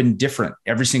kind of been different,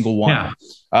 every single one.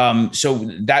 Yeah.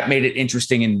 So that made it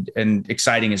interesting and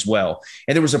exciting as well.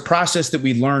 And there was a process that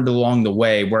we learned along the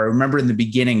way where I remember in the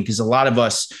beginning, because a lot of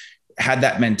us had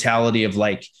that mentality of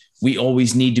like, we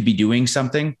always need to be doing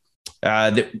something.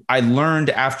 That I learned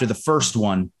after the first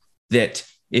one that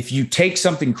if you take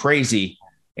something crazy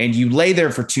and you lay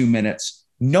there for 2 minutes,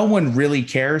 no one really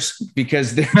cares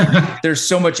because there's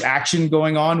so much action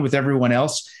going on with everyone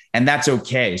else, and that's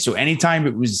okay. So anytime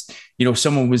it was,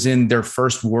 someone was in their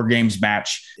first War Games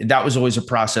match, that was always a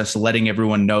process letting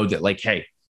everyone know that like, hey,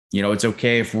 it's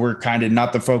okay if we're kind of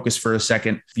not the focus for a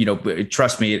second,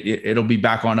 trust me, it'll be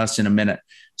back on us in a minute.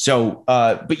 So,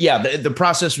 but yeah, the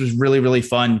process was really, really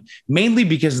fun, mainly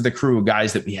because of the crew of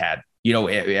guys that we had.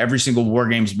 Every single War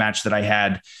Games match that I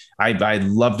had, I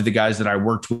loved the guys that I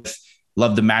worked with.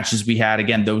 Loved the matches we had.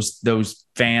 Again, those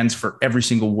fans for every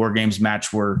single War Games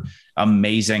match were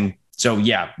amazing. So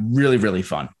yeah, really, really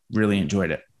fun. Really enjoyed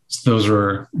it. Those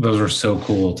were so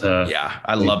cool to. Yeah,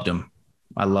 I loved them.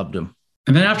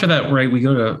 And then after that, right, we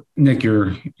go to Nick,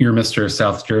 you're Mr.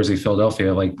 South Jersey,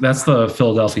 Philadelphia. Like that's the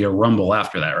Philadelphia Rumble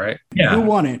after that, right? Yeah. Who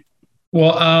won it?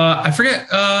 Well, I forget.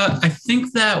 I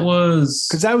think that was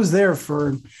because I was there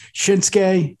for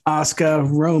Shinsuke,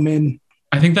 Asuka, Roman.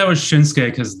 I think that was Shinsuke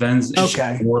because then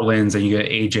New Orleans and you get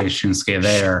AJ Shinsuke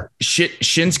there.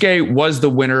 Shinsuke was the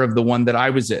winner of the one that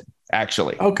I was in,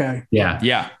 actually. Okay. Yeah.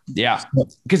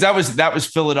 Because that was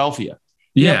Philadelphia.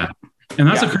 Yeah. And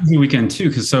that's a crazy weekend too.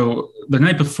 Because so the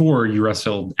night before you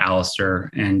wrestled Alistair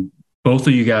and both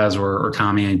of you guys or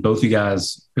Tommy and both of you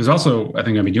guys, who's also, I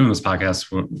think, going to be doing this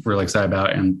podcast, we're really excited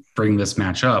about and bring this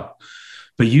match up.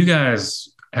 But you guys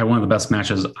had one of the best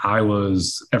matches I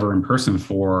was ever in person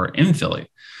for in Philly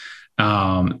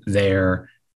there.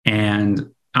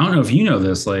 And I don't know if you know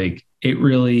this, like it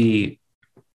really,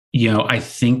 I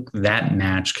think that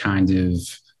match kind of,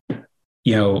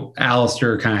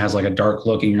 Alistair kind of has like a dark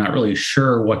look and you're not really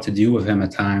sure what to do with him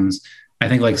at times. I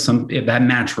think like that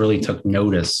match really took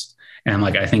notice. And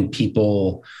like, I think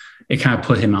it kind of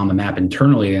put him on the map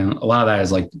internally. And a lot of that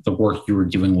is like the work you were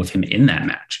doing with him in that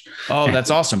match. Oh, that's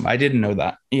awesome. I didn't know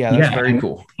that. Yeah, that's very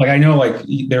cool. Like, I know like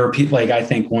there were people, like, I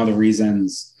think one of the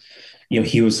reasons,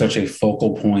 he was such a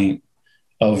focal point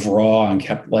of Raw and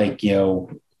kept like,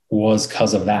 was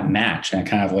because of that match. And it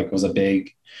kind of like was a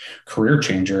big career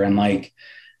changer. And like,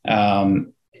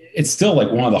 it's still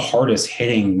like one of the hardest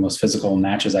hitting, most physical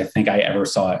matches I think I ever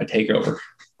saw at a TakeOver.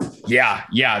 Yeah.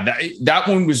 That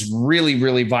one was really,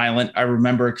 really violent. I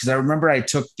remember I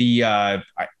took I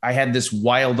had this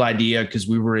wild idea because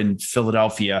we were in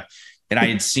Philadelphia and I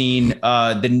had seen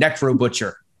the Necro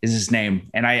Butcher is his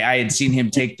name. And I had seen him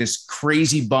take this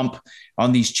crazy bump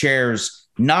on these chairs,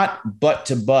 not butt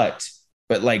to butt,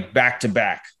 but like back to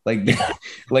back, like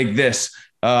this.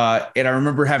 And I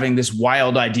remember having this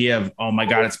wild idea of, oh my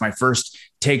God, it's my first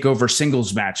TakeOver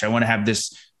singles match. I want to have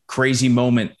this crazy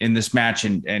moment in this match.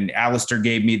 And Alistair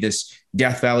gave me this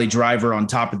Death Valley driver on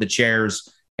top of the chairs.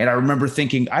 And I remember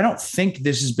thinking, I don't think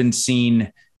this has been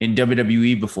seen in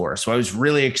WWE before. So I was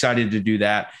really excited to do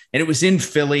that. And it was in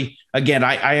Philly. Again,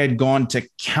 I had gone to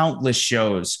countless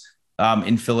shows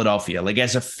in Philadelphia. Like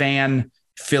as a fan,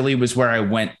 Philly was where I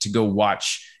went to go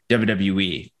watch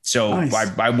WWE. So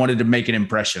nice. I wanted to make an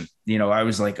impression. I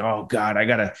was like, oh God, I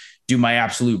got to do my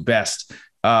absolute best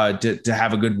to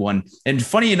have a good one. And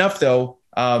funny enough, though,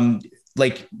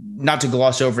 like not to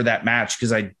gloss over that match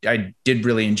because I did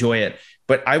really enjoy it,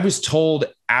 but I was told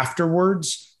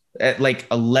afterwards at like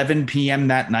 11 p.m.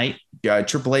 that night,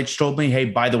 Triple H told me, hey,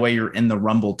 by the way, you're in the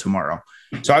Rumble tomorrow.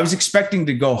 So I was expecting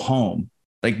to go home.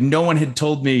 Like no one had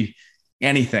told me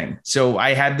anything. So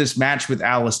I had this match with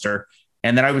Alistair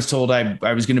and then I was told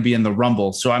I was going to be in the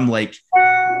Rumble. So I'm like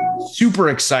super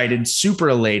excited, super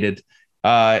elated.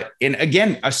 And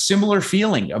again, a similar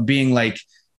feeling of being like,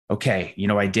 okay,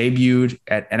 I debuted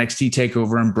at NXT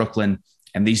TakeOver in Brooklyn,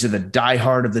 and these are the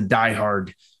diehard of the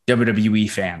diehard WWE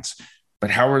fans. But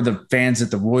how are the fans at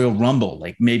the Royal Rumble?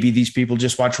 Like maybe these people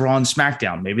just watch Raw and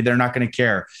SmackDown. Maybe they're not going to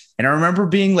care. And I remember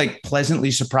being like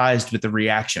pleasantly surprised with the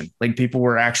reaction. Like people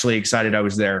were actually excited I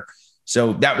was there.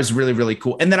 So that was really, really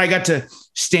cool. And then I got to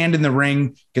stand in the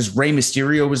ring because Rey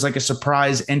Mysterio was like a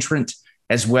surprise entrant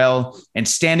as well. And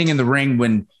standing in the ring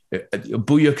when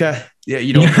Booyaka,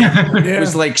 it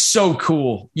was like so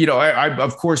cool. I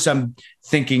of course I'm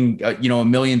thinking, a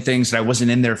million things, and I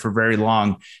wasn't in there for very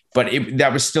long, but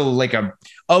that was still like a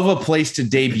place to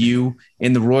debut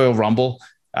in the Royal Rumble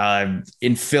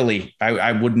in Philly.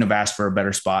 I wouldn't have asked for a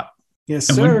better spot. Yes,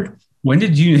 sir. When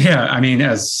did you? Yeah, I mean,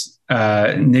 as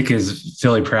Nick is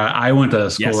Philly proud. I went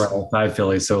to school Yes. outside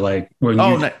Philly, so like when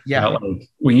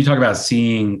when you talk about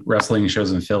seeing wrestling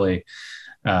shows in Philly,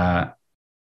 not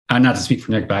to speak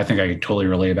for Nick, but I think I could totally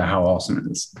relate about how awesome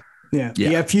it is. Yeah. Yeah.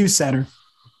 Yeah. Fuse Center.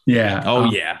 Yeah.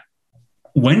 Oh yeah.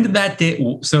 When did that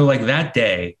day? So like that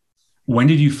day, when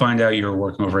did you find out you were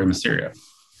working with Rey Mysterio?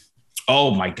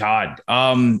 Oh my God.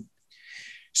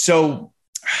 So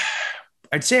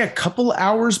I'd say a couple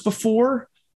hours before,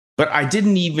 but I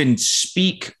didn't even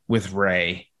speak with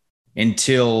Ray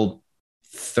until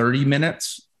 30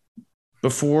 minutes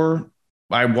before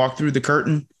I walked through the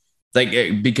curtain.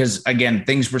 Like, because again,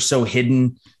 things were so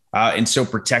hidden and so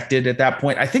protected at that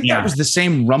point. I think that was the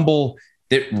same Rumble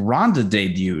that Ronda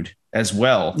debuted as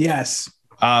well. Yes.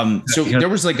 So there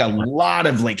was like a lot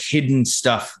of like hidden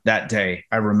stuff that day,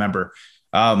 I remember.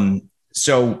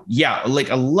 So yeah, like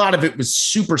a lot of it was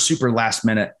super, super last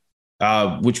minute,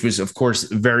 which was of course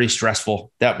very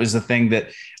stressful. That was the thing that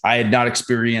I had not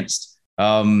experienced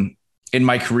in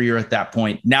my career at that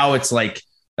point. Now it's like,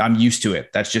 I'm used to it.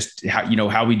 That's just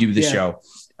how we do the show.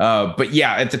 But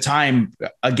yeah, at the time,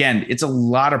 again, it's a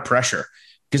lot of pressure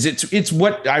because it's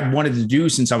what I wanted to do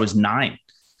since I was 9.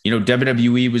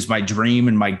 WWE was my dream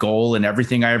and my goal and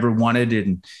everything I ever wanted.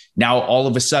 And now all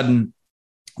of a sudden,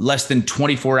 less than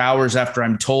 24 hours after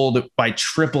I'm told by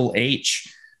Triple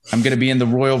H, I'm going to be in the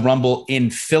Royal Rumble in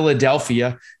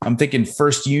Philadelphia. I'm thinking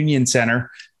First Union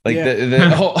Center, like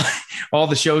all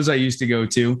the shows I used to go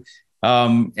to.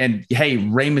 And hey,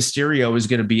 Rey Mysterio is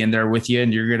going to be in there with you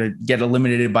and you're going to get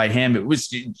eliminated by him. It was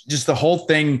just the whole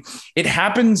thing. It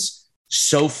happens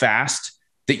so fast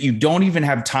that you don't even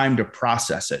have time to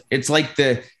process it. It's like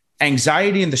the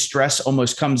anxiety and the stress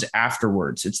almost comes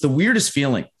afterwards. It's the weirdest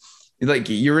feeling. Like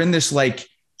you're in this like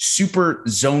super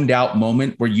zoned out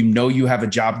moment where you have a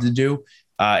job to do,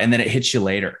 and then it hits you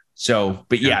later. So,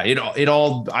 but yeah, it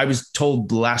all, I was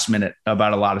told last minute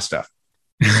about a lot of stuff.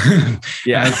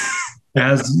 Yeah.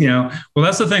 As you know, well,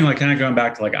 that's the thing, like kind of going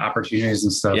back to like opportunities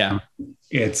and stuff. Yeah.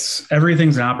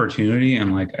 Everything's an opportunity.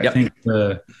 And like, I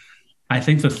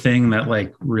think the thing that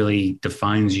like really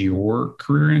defines your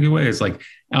career in a good way is like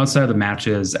outside of the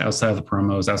matches, outside of the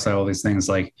promos, outside of all these things,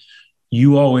 like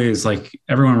you always, like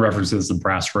everyone references the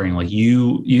brass ring. Like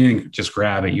you didn't just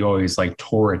grab it. You always like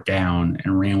tore it down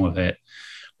and ran with it,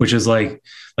 which is like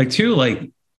too,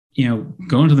 like,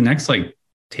 going to the next like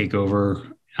takeover,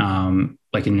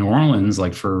 like in New Orleans,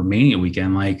 like for Mania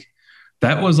weekend, like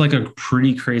that was like a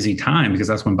pretty crazy time because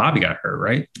that's when Bobby got hurt,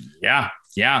 right? Yeah,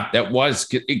 that was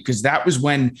because that was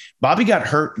when Bobby got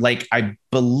hurt. Like, I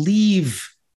believe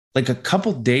like a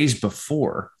couple days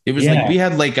before. It was like we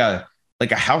had like a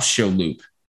house show loop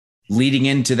leading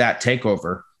into that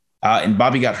takeover. And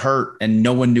Bobby got hurt and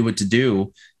no one knew what to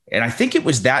do. And I think it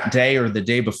was that day or the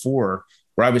day before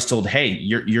where I was told, hey,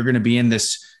 you're going to be in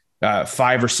this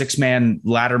 5 or 6 man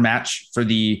ladder match for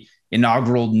the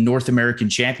inaugural North American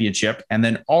Championship. And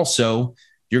then also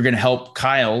you're going to help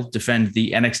Kyle defend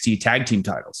the NXT tag team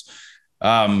titles.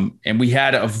 And we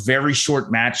had a very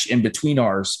short match in between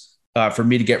ours for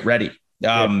me to get ready.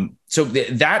 So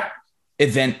that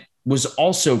event was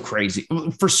also crazy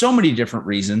for so many different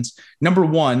reasons. Number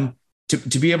one,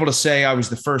 to be able to say I was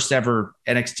the first ever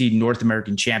NXT North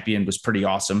American champion was pretty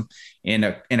awesome in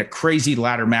a crazy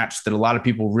ladder match that a lot of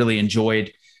people really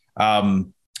enjoyed.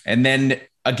 And then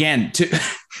again,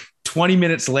 20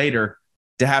 minutes later,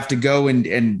 to have to go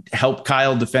and help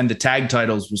Kyle defend the tag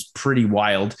titles was pretty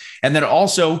wild. And then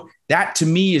also that to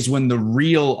me is when the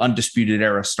real Undisputed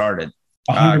Era started.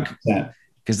 100%.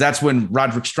 Because that's when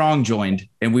Roderick Strong joined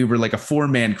and we were like a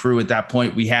 4-man crew at that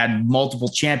point. We had multiple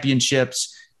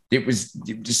championships. It was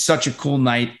just such a cool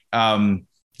night.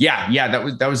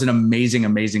 That was an amazing,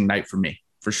 amazing night for me,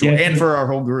 for sure. And for our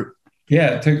whole group.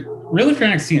 Yeah. To really for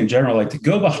NXT in general, like to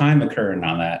go behind the curtain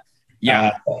on that.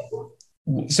 Yeah.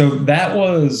 So that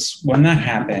was when that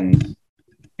happened.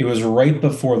 It was right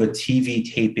before the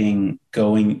TV taping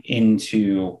going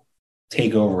into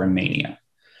TakeOver and Mania.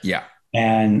 Yeah.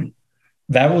 And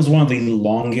that was one of the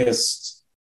longest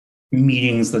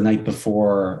meetings the night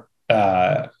before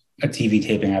a TV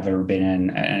taping I've ever been in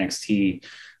at NXT.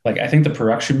 Like, I think the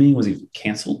production meeting was even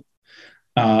canceled.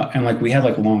 And like, we had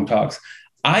like long talks.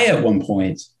 I, at one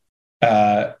point,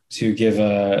 to give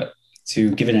an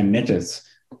admittance,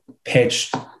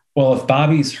 pitched, well, if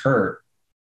Bobby's hurt,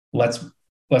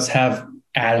 let's have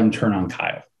Adam turn on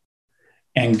Kyle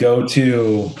and go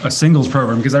to a singles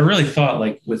program, because I really thought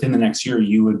like within the next year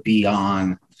you would be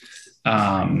on be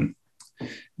on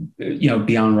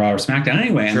Raw or SmackDown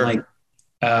anyway. And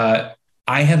Sure.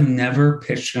 I have never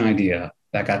pitched an idea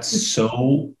that got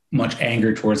so much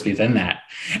anger towards me than that.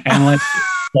 And like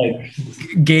like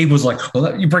Gabe was like,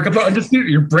 you break up Undisputed,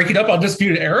 you're breaking up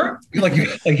Undisputed Era? Like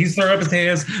he's throwing up his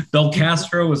hands. Bel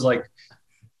Castro was like,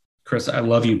 Chris, I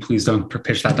love you. Please don't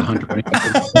pitch that to Hunter.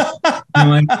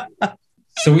 And like,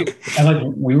 so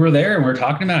we were there and we were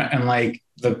talking about it, and like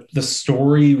the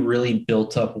story really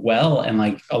built up well, and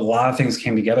like a lot of things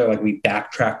came together. Like we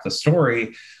backtracked the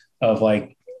story of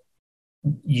like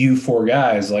you four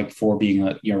guys, like for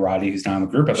being Roddy, who's not in the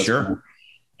group at this point.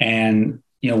 And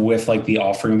with like the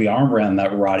offering of the arm around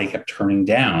that Roddy kept turning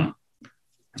down,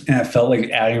 and it felt like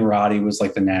adding Roddy was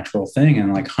like the natural thing.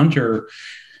 And like Hunter,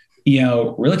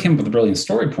 really came up with a brilliant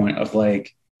story point of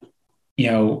like,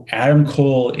 Adam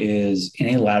Cole is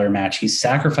in a ladder match. He's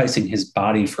sacrificing his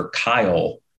body for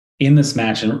Kyle in this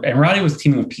match. And Roddy was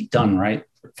teaming with Pete Dunne, right?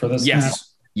 For this match?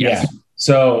 Yes. Yeah.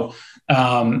 So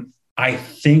I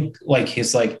think like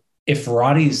if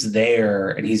Roddy's there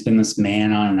and he's been this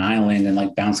man on an island and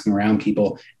like bouncing around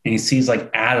people, and he sees like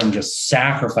Adam just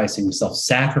sacrificing himself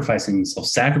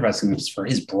for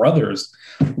his brothers,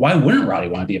 why wouldn't Roddy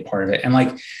want to be a part of it? And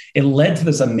like it led to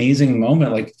this amazing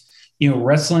moment. Like,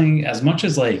 wrestling, as much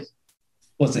as like,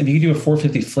 if you do a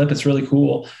 450 flip, it's really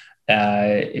cool.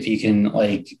 If you can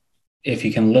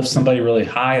lift somebody really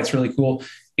high, it's really cool.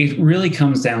 It really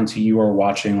comes down to you are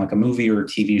watching like a movie or a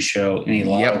TV show in a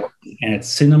lot of, and it's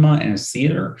cinema and it's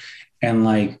theater. And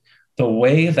like the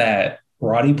way that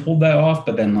Roddy pulled that off,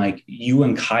 but then like you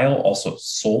and Kyle also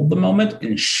sold the moment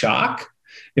in shock.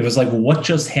 It was like, what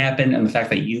just happened? And the fact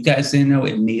that you guys didn't know,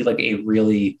 it made like a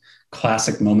really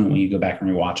classic moment when you go back and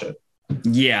rewatch it.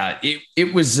 Yeah,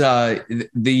 it was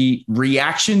the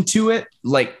reaction to it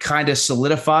like kind of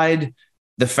solidified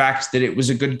the fact that it was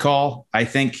a good call. I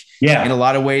think in a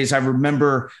lot of ways. I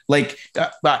remember like,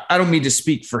 I don't mean to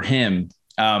speak for him,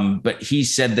 but he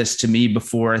said this to me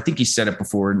before. I think he said it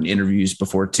before in interviews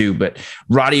before too, but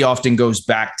Roddy often goes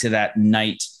back to that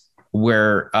night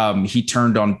where he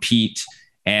turned on Pete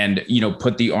and,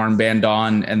 put the armband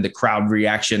on and the crowd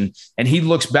reaction. And he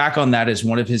looks back on that as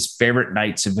one of his favorite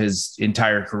nights of his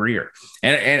entire career.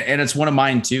 And it's one of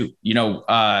mine too.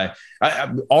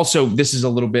 Also, this is a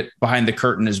little bit behind the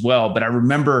curtain as well, but I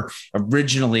remember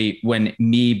originally when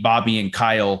me, Bobby, and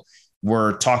Kyle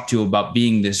were talked to about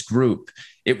being this group,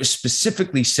 it was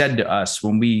specifically said to us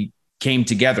when we came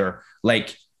together,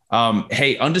 like,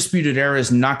 hey, Undisputed Era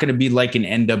is not going to be like an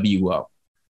NWO.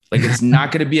 Like, it's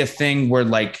not going to be a thing where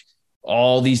like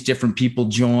all these different people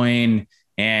join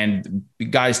and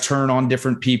guys turn on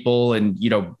different people and,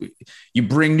 you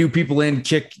bring new people in,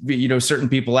 kick, certain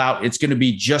people out. It's going to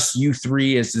be just you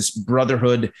three as this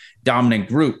brotherhood dominant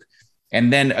group.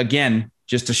 And then again,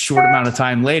 just a short amount of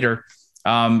time later,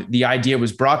 the idea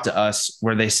was brought to us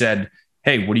where they said,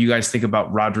 hey, what do you guys think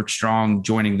about Roderick Strong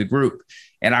joining the group?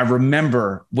 And I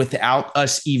remember without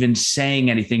us even saying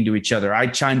anything to each other, I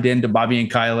chimed in to Bobby and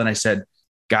Kyle and I said,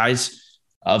 guys,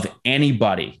 of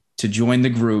anybody to join the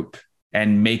group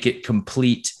and make it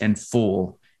complete and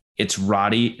full, it's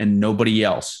Roddy and nobody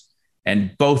else.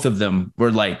 And both of them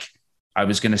were like, I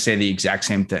was going to say the exact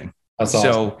same thing. That's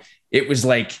awesome. So it was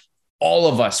like all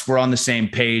of us were on the same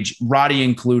page, Roddy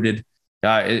included,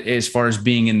 as far as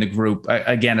being in the group.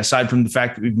 Again, aside from the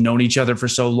fact that we've known each other for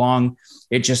so long,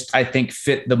 it just, I think,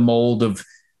 fit the mold of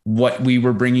what we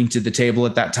were bringing to the table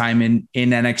at that time in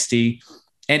NXT.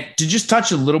 And to just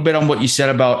touch a little bit on what you said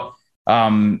about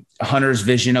Hunter's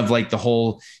vision of like the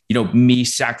whole, me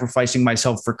sacrificing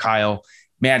myself for Kyle,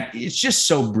 man, it's just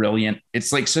so brilliant.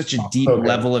 It's like such a deep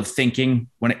level of thinking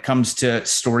when it comes to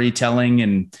storytelling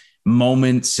and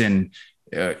moments and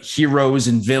heroes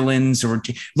and villains, or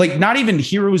like not even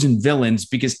heroes and villains,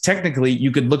 because technically you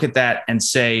could look at that and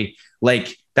say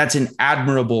like, that's an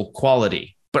admirable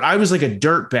quality. But I was like a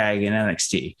dirtbag in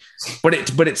NXT,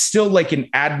 but it's still like an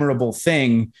admirable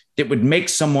thing that would make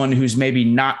someone who's maybe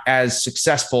not as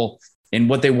successful in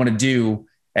what they want to do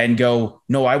and go,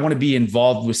 no, I want to be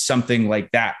involved with something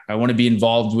like that. I want to be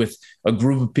involved with a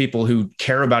group of people who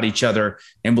care about each other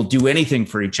and will do anything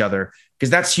for each other, because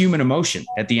that's human emotion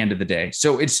at the end of the day.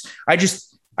 So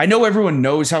I know everyone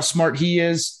knows how smart he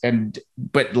is,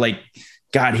 but like,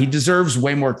 God, he deserves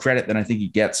way more credit than I think he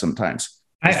gets sometimes.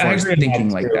 I agree thinking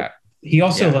like that. He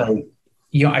also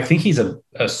I think he's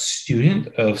a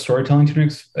student of storytelling to an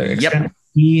extent.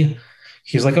 Yep.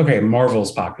 He's like, okay,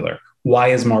 Marvel's popular. Why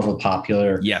is Marvel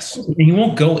popular? Yes. And he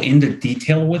won't go into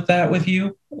detail with that with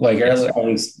you, like at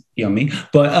least me.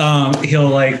 But he'll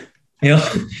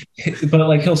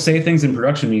say things in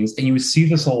production meetings, and you would see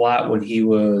this a lot when he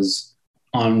was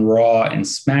on Raw and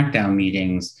SmackDown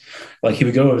meetings. Like he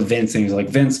would go to Vince and he's like,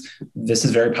 Vince, this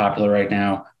is very popular right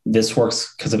now. This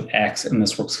works because of X and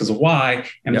this works because of Y.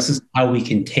 And this is how we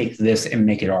can take this and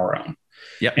make it our own.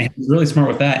 Yep. And he's really smart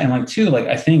with that. And like, too, like,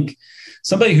 I think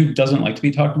somebody who doesn't like to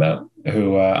be talked about,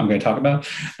 who I'm going to talk about,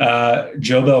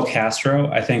 Joe Bel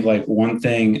Castro. I think like one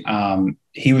thing,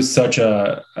 he was such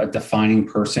a defining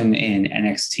person in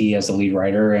NXT as a lead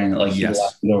writer, and like he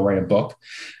left to go write a book,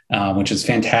 which is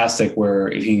fantastic. Where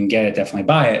if you can get it, definitely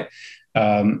buy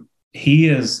it.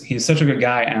 He's such a good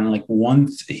guy, and like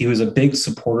he was a big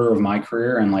supporter of my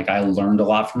career, and like I learned a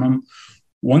lot from him.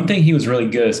 One thing he was really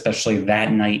good, especially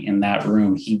that night in that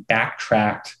room, he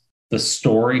backtracked the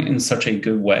story in such a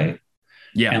good way.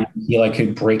 Yeah. And he like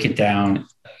could break it down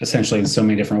essentially in so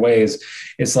many different ways.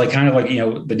 It's like kind of like,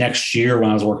 the next year when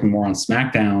I was working more on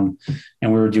SmackDown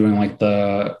and we were doing like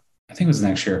I think it was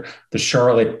next year, the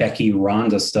Charlotte, Becky,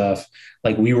 Ronda stuff.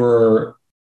 Like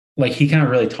he kind of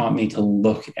really taught me to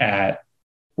look at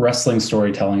wrestling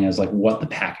storytelling as like what the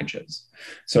package is.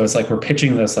 So it's like, we're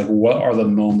pitching this, like, what are the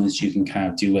moments you can kind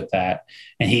of do with that?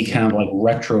 And he kind of like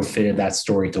retrofitted that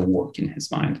story to work in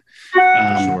his mind.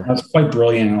 That's quite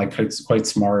brilliant and like quite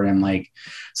smart, and like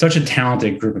such a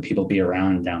talented group of people to be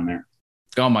around down there.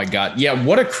 Oh my God. Yeah.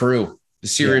 What a crew.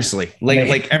 Seriously.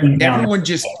 Yeah.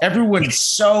 Everyone's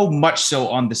so much so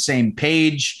on the same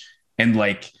page and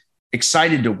like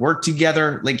excited to work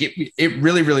together. Like it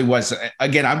really, really was.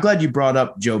 Again, I'm glad you brought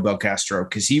up Joe Bel Castro,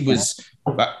 because he was,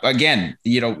 again,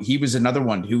 he was another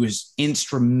one who was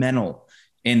instrumental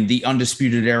in the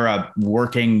Undisputed Era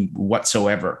working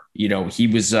whatsoever. He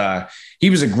was a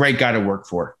great guy to work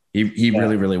for. He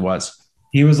really, really was.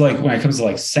 He was like, when it comes to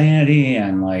like Sanity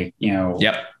and like,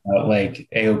 like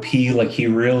AOP, like he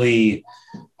really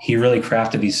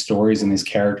crafted these stories and these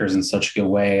characters in such a good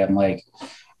way. And like,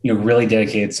 really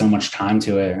dedicated so much time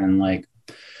to it, and like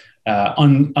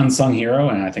unsung hero.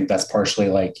 And I think that's partially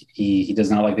like he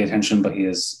does not like the attention, but he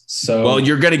is so well.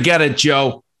 You're gonna get it,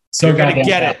 Joe. You're gonna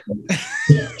get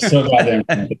it. So goddamn.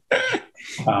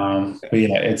 But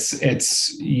yeah,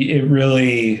 it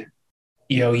really.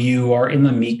 You are in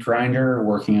the meat grinder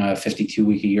working a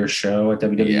 52-week-a-year show at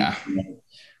WWE. Yeah.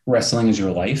 Wrestling is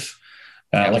your life.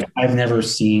 Like I've never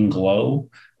seen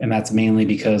glow, and that's mainly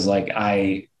because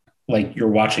you're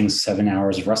watching 7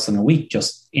 hours of wrestling a week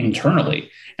just internally.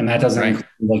 And that doesn't include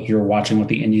like you're watching what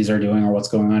the indies are doing or what's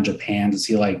going on in Japan to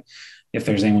see like if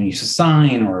there's anyone you should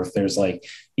sign, or if there's like,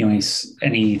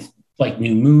 any like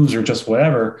new moves or just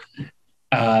whatever.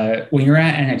 When you're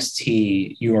at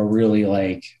NXT, you are really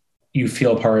like, you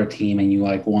feel part of a team and you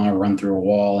like want to run through a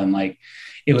wall. And like,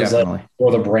 it was like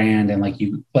for the brand. And like,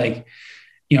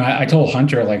 I told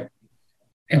Hunter, like,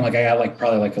 and like, I got like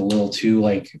probably like a little too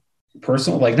like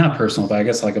personal, like not personal, but I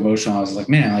guess like emotional. I was like,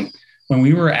 man, like when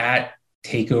we were at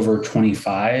TakeOver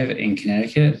 25 in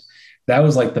Connecticut, that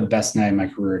was like the best night of my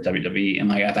career at WWE. And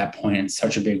like at that point in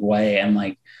such a big way. And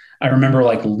like, I remember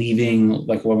like leaving,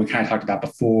 like what we kind of talked about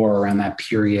before around that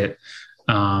period,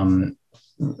 around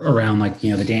like,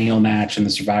 the Daniel match and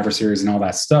the Survivor Series and all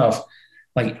that stuff.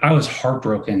 Like I was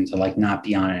heartbroken to like not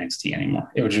be on NXT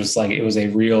anymore. It was just like, it was a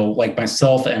real, like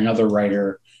myself and another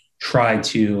writer tried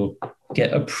to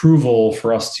get approval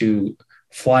for us to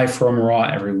fly from Raw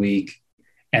every week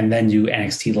and then do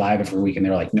NXT live every week. And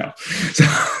they're like, no.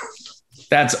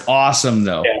 That's awesome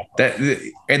though.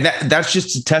 Yeah. That's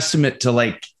just a testament to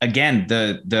like, again,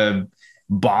 the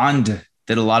bond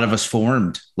that a lot of us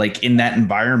formed like in that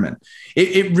environment.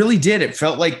 It really did. It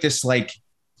felt like this like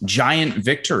giant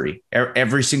victory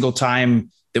every single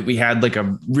time that we had like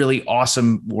a really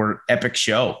awesome or epic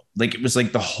show. Like it was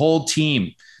like the whole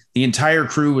team, the entire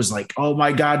crew was like, oh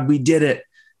my God, we did it.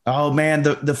 Oh man,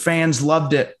 the fans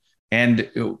loved it. And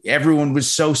everyone was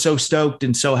so stoked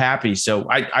and so happy. So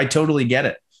I totally get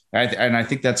it. And I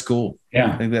think that's cool.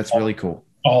 Yeah. I think that's really cool.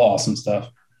 All awesome stuff.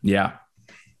 Yeah.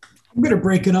 I'm going to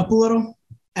break it up a little.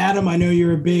 Adam, I know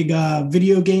you're a big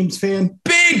video games fan.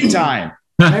 Big time.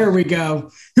 There we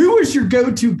go. Who was your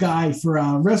go-to guy for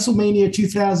WrestleMania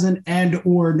 2000 and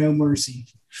or No Mercy?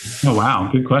 Oh,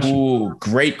 wow. Good question. Ooh,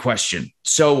 great question.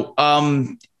 So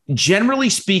generally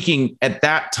speaking, at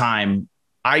that time,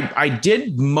 I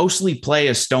did mostly play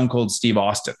as Stone Cold Steve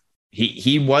Austin.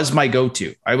 He was my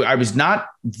go-to. I was not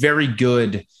very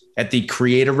good at the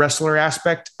creative wrestler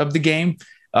aspect of the game.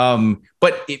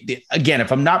 But again,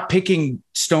 if I'm not picking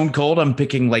Stone Cold, I'm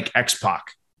picking like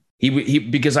X-Pac. He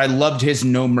because I loved his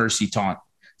No Mercy taunt.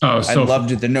 Oh, I loved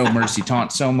the No Mercy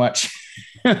taunt so much.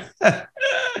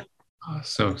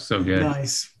 So good.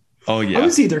 Nice. Oh yeah. I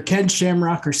was either Ken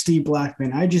Shamrock or Steve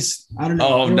Blackman. I don't know.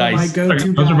 Oh, nice. My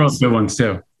go-to Those guys. are both good ones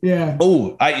too. Yeah.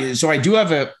 Oh, I do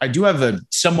have a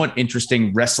somewhat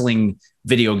interesting wrestling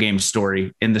video game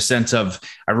story in the sense of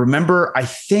I remember I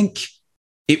think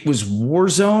it was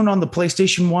Warzone on the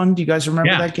PlayStation 1. Do you guys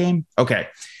remember that game? Okay.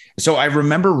 So I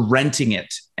remember renting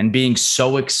it and being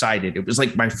so excited. It was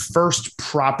like my first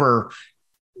proper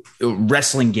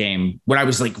wrestling game when I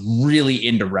was like really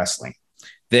into wrestling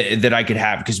that I could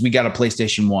have, because we got a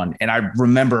PlayStation 1. And I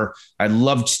remember I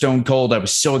loved Stone Cold. I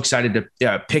was so excited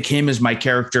to pick him as my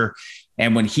character.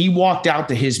 And when he walked out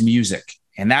to his music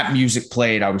and that music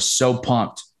played, I was so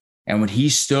pumped. And when he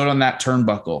stood on that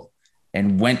turnbuckle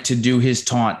and went to do his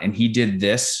taunt and he did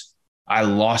this, I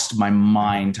lost my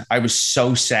mind. I was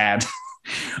so sad.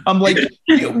 I'm like,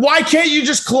 why can't you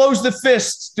just close the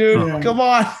fists, dude? Come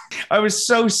on. I was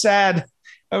so sad.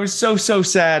 I was so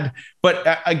sad.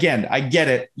 But again, I get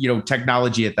it. You know,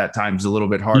 technology at that time is a little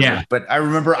bit harder. Yeah. But I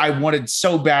remember I wanted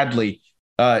so badly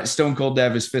Stone Cold to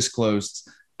have his fist closed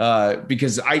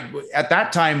because at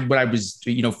that time when I was,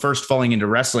 first falling into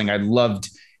wrestling, I loved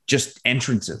just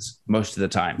entrances most of the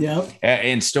time. Yeah.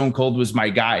 And Stone Cold was my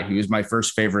guy. He was my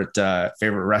first favorite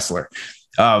wrestler.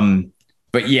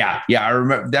 But yeah, I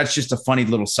remember. That's just a funny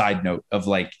little side note of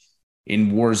like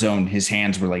in Warzone, his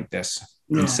hands were like this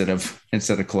instead of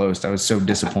closed. I was so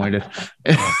disappointed.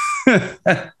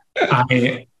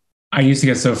 I used to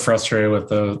get so frustrated with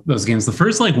those games. The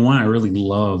first like one I really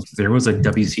loved, there was a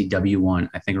WCW one,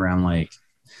 I think around like,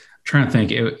 I'm trying to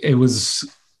think, it was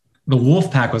the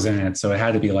Wolfpack was in it. So it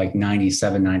had to be like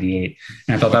 97, 98.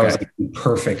 And I thought that was like the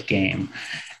perfect game.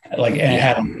 Like, and it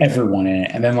had everyone in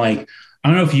it. And then like, I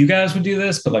don't know if you guys would do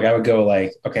this, but like I would go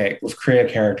like, okay, let's create a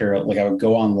character. Like I would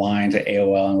go online to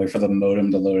AOL and wait for the modem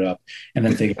to load up and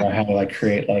then figure out how to like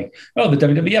create like, the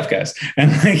WWF guys.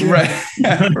 And like,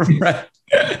 right.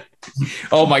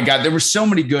 Oh my God. There were so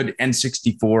many good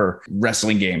N64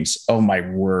 wrestling games. Oh my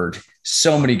word.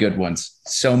 So many good ones.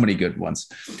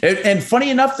 And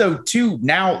funny enough though, too,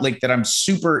 now like that I'm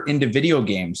super into video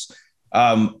games.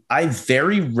 I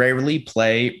very rarely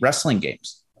play wrestling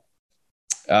games.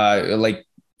 I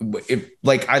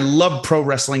love pro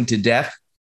wrestling to death,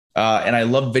 and I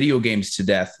love video games to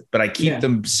death, but I keep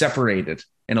them separated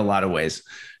in a lot of ways.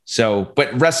 So,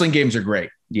 but wrestling games are great.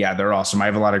 Yeah, they're awesome. I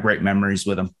have a lot of great memories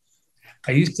with them.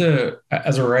 I used to,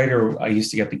 as a writer, I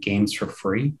used to get the games for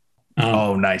free.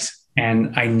 Oh, nice.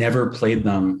 And I never played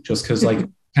them just because like,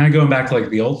 kind of going back to like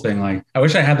the old thing, like I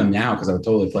wish I had them now because I would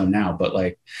totally play them now. But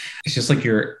like, it's just like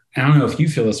I don't know if you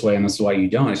feel this way and this is why you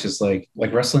don't. It's just like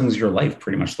wrestling is your life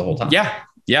pretty much the whole time.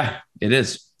 Yeah, it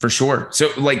is for sure. So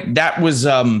like that was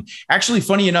actually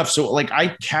funny enough. So like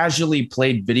I casually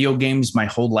played video games my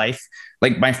whole life.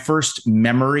 Like my first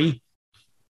memory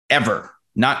ever,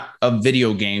 not of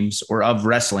video games or of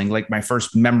wrestling, like my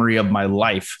first memory of my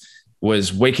life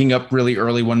was waking up really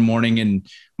early one morning and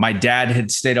my dad had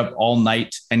stayed up all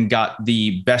night and got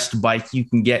the best bike you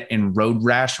can get in Road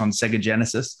Rash on Sega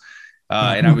Genesis.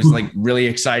 And I was like really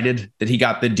excited that he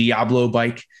got the Diablo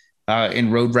bike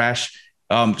in Road Rash.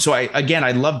 So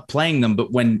I loved playing them,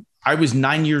 but when I was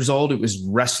 9 years old, it was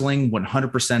wrestling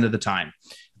 100% of the time.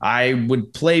 I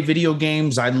would play video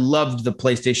games. I loved the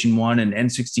PlayStation 1 and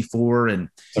N64 and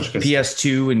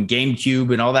PS2 and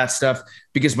GameCube and all that stuff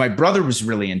because my brother was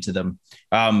really into them.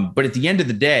 But at the end of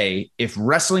the day, if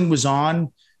wrestling was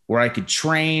on where I could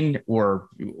train or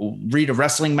read a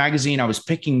wrestling magazine, I was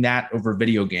picking that over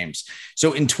video games.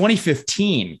 So in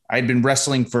 2015, I'd been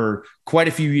wrestling for quite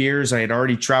a few years. I had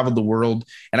already traveled the world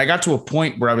and I got to a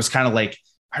point where I was kind of like,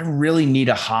 I really need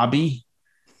a hobby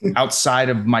outside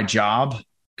of my job.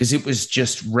 Because it was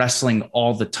just wrestling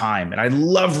all the time. And I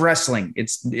love wrestling.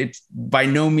 It's by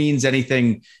no means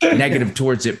anything negative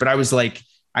towards it. But I was like,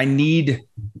 I need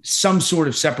some sort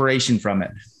of separation from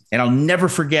it. And I'll never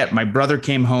forget, my brother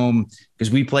came home because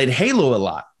we played Halo a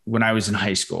lot when I was in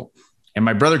high school. And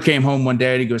my brother came home one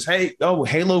day and he goes,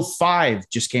 Halo 5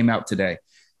 just came out today.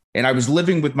 And I was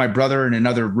living with my brother and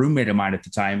another roommate of mine at the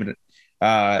time. And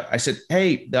I said,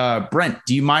 hey, Brent,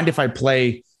 do you mind if I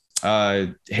play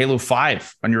Halo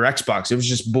 5 on your Xbox? It was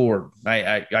just bored.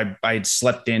 I had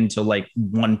slept in till like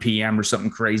 1 p.m. or something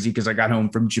crazy because I got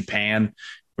home from Japan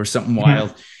or something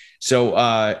wild. So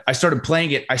I started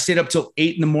playing it. I stayed up till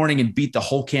 8 a.m. and beat the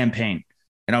whole campaign.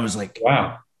 And I was like,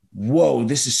 wow, whoa,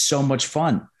 this is so much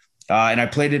fun. And I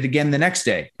played it again the next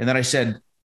day. And then I said,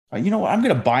 you know what? I'm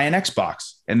going to buy an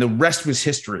Xbox. And the rest was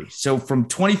history. So from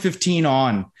 2015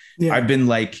 on, I've been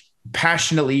like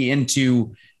passionately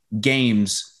into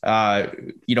games,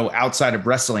 outside of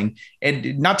wrestling.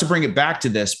 And not to bring it back to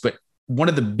this, but one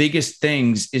of the biggest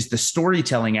things is the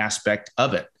storytelling aspect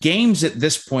of it. Games at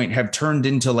this point have turned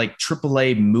into like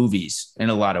AAA movies in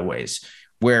a lot of ways,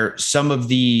 where some of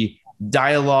the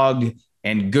dialogue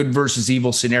and good versus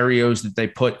evil scenarios that they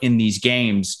put in these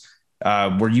games,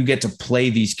 where you get to play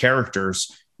these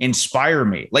characters, inspire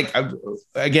me. Like,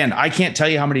 again, I can't tell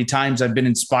you how many times I've been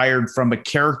inspired from a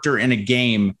character in a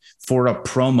game for a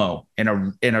promo in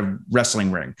a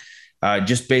wrestling ring,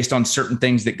 just based on certain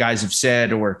things that guys have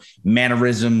said or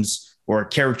mannerisms or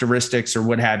characteristics or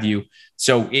what have you.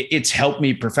 So it's helped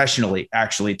me professionally,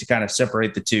 actually, to kind of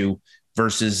separate the two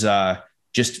versus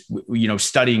just,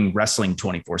 studying wrestling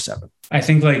 24/7. I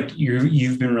think like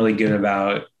you've been really good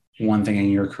about one thing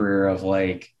in your career of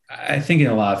like, I think in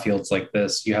a lot of fields like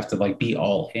this, you have to like be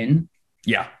all in.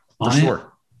 Yeah, for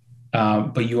sure.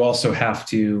 But you also have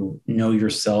to know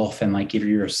yourself and like give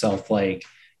yourself like,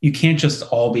 you can't just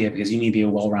all be it, because you need to be a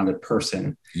well-rounded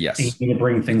person. Yes. And you need to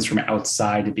bring things from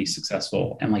outside to be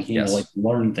successful, and like, you know, like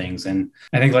learn things. And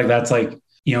I think like, that's like,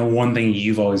 one thing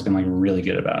you've always been like really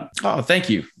good about. Oh, thank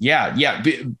you. Yeah. Yeah.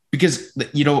 Because,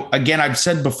 again, I've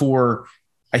said before,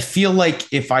 I feel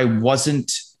like if I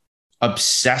wasn't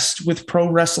obsessed with pro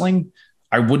wrestling,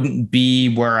 I wouldn't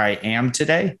be where I am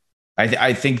today.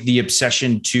 I think the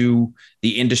obsession to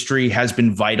the industry has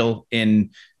been vital in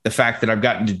the fact that I've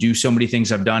gotten to do so many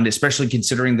things I've done, especially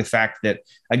considering the fact that,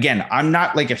 again, I'm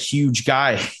not like a huge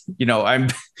guy, I'm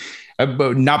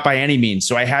not by any means.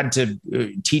 So I had to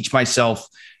teach myself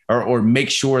or make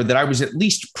sure that I was at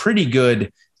least pretty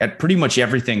good at pretty much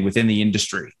everything within the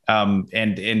industry.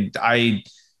 And I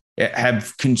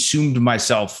have consumed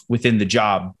myself within the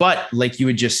job. But like you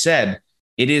had just said,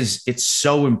 it's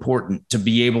so important to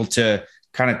be able to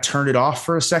kind of turn it off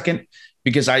for a second,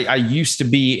 because I used to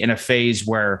be in a phase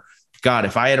where, God,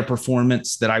 if I had a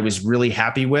performance that I was really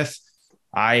happy with,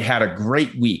 I had a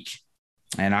great week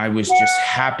and I was just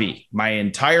happy my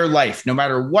entire life, no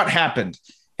matter what happened.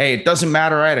 Hey, it doesn't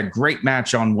matter. I had a great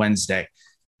match on Wednesday.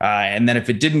 And then if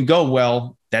it didn't go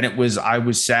well, then I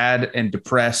was sad and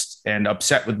depressed and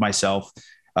upset with myself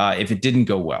if it didn't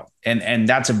go well. And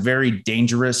that's a very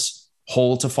dangerous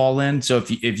hole to fall in. So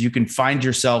if you can find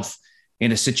yourself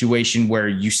in a situation where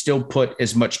you still put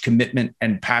as much commitment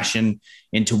and passion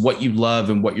into what you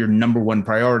love and what your number one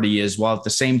priority is, while at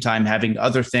the same time having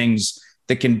other things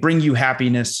that can bring you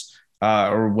happiness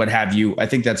or what have you, I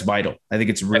think that's vital. I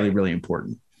think it's really, really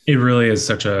important. It really is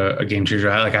such a game changer.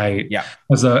 As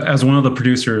one of the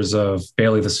producers of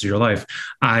Bailey, This Is Your Life,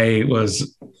 I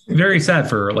was very sad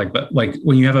for like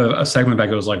when you have a segment that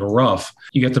goes like rough,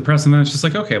 you get depressed, and then it's just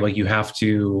like, okay, like you have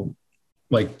to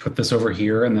like put this over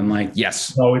here, and then like,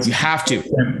 yes, you have to.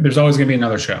 There's always going to be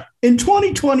another show. In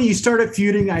 2020, you started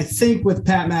feuding, I think, with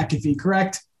Pat McAfee,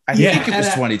 correct? I think it was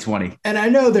 2020. And I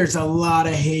know there's a lot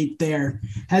of hate there.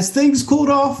 Has things cooled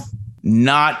off?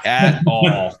 Not at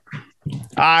all.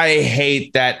 I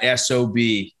hate that SOB.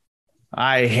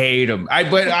 I hate him.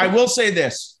 But I will say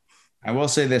this.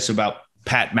 About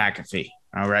Pat McAfee.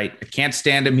 All right. I can't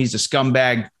stand him. He's a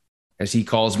scumbag, as he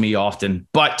calls me often,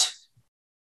 but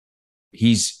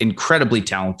he's incredibly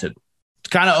talented. It's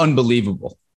kind of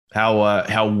unbelievable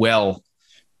how well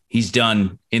he's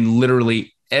done in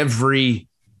literally every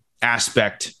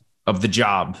aspect of the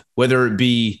job, whether it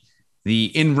be the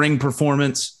in-ring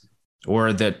performance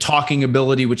or the talking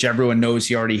ability, which everyone knows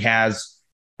he already has.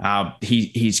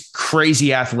 He's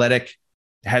crazy athletic,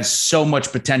 has so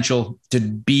much potential to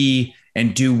be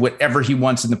and do whatever he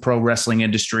wants in the pro wrestling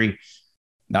industry.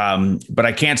 But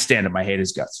I can't stand him. I hate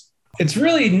his guts. It's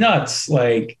really nuts.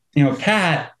 Like,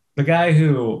 Pat, the guy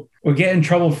who would get in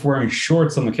trouble for wearing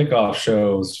shorts on the kickoff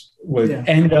shows, would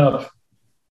end up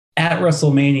at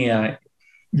WrestleMania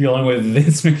dealing with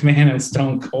Vince McMahon and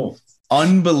Stone Cold.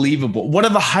 Unbelievable. One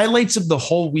of the highlights of the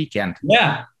whole weekend.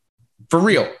 Yeah. For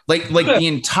real. Like the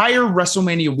entire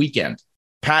WrestleMania weekend,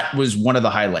 Pat was one of the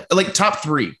highlights. Like top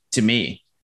 3 to me,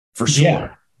 for sure.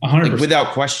 Yeah, 100%. Like,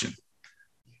 without question.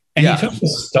 And he took the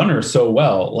stunner so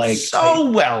well. Like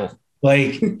I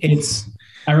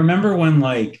remember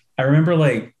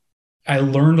I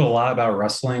learned a lot about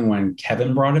wrestling when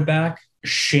Kevin brought it back.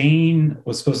 Shane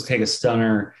was supposed to take a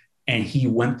stunner and he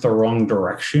went the wrong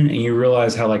direction. And you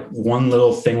realize how like one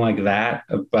little thing like that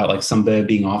about like somebody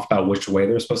being off about which way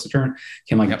they're supposed to turn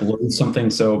can like blow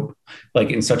something so like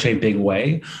in such a big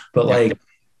way. But like,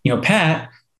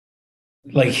 Pat,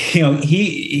 like, he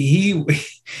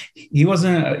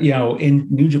wasn't, in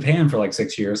New Japan for like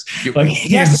 6 years. Like,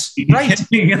 yes, right.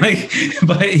 Like,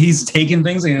 but he's taking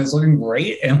things and it's looking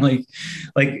great. And like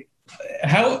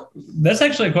how, that's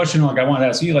actually a question like I wanted to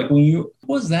ask you, like what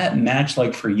was that match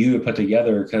like for you to put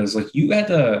together? Because like you had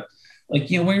to, like,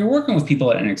 when you're working with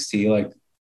people at NXT, like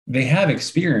they have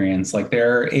experience, like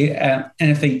and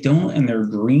if they don't and they're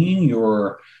green,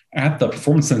 you're at the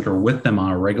performance center with them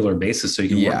on a regular basis. So you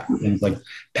can work with things like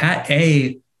Pat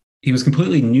A, he was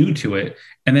completely new to it.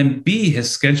 And then B,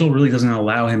 his schedule really doesn't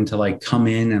allow him to like come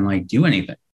in and like do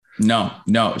anything. No.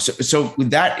 So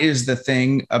that is the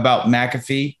thing about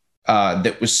McAfee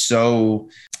that was so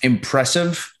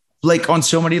impressive, like on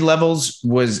so many levels,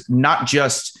 was not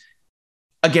just,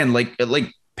 again, like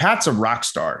Pat's a rock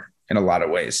star in a lot of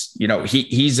ways. You know,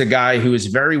 he's a guy who is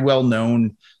very well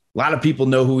known. A lot of people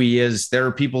know who he is. There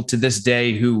are people to this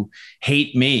day who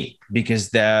hate me because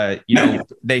they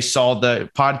saw the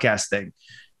podcast thing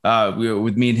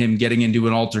with me and him getting into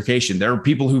an altercation. There are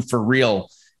people who for real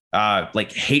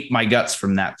like hate my guts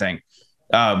from that thing,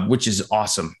 which is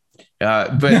awesome.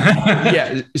 But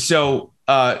yeah, so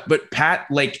but Pat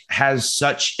like has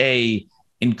such a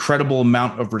incredible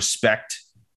amount of respect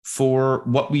for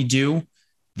what we do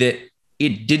that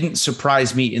it didn't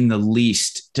surprise me in the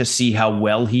least to see how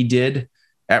well he did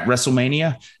at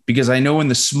WrestleMania, because I know in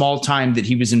the small time that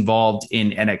he was involved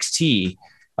in NXT,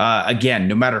 again,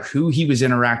 no matter who he was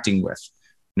interacting with,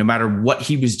 no matter what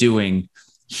he was doing,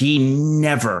 he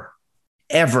never,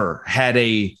 ever had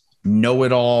a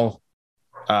know-it-all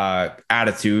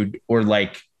attitude or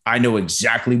like, I know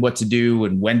exactly what to do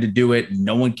and when to do it.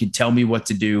 No one can tell me what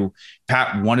to do.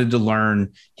 Pat wanted to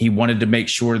learn. He wanted to make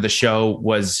sure the show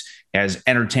was as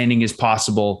entertaining as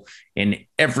possible in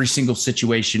every single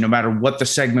situation, no matter what the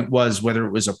segment was, whether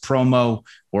it was a promo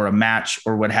or a match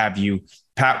or what have you.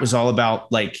 Pat was all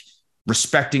about like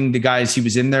respecting the guys he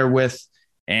was in there with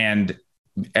and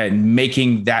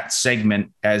making that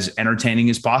segment as entertaining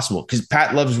as possible, because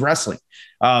Pat loves wrestling.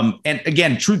 And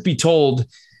again, truth be told,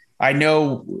 I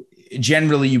know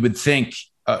generally you would think,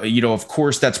 of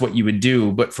course that's what you would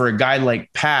do. But for a guy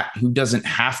like Pat, who doesn't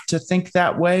have to think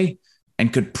that way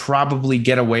and could probably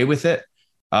get away with it,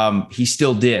 he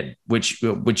still did, which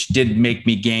did make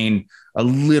me gain a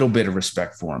little bit of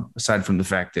respect for him, aside from the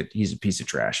fact that he's a piece of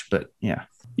trash. But yeah.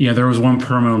 Yeah, there was one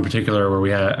promo in particular where we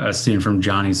had a scene from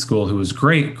Johnny's school who was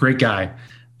great guy.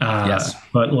 Yes.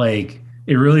 But like,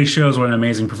 it really shows what an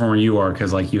amazing performer you are,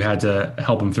 because like you had to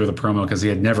help him through the promo because he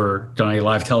had never done a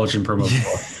live television promo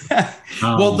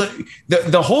before. Well,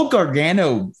 the whole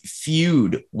Gargano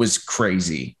feud was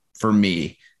crazy for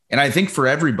me, and I think for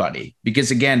everybody,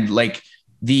 because again, like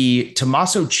the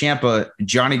Tommaso Ciampa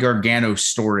Johnny Gargano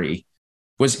story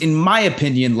was, in my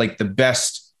opinion, like the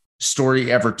best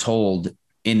story ever told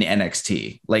in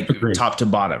NXT, like Agreed. Top to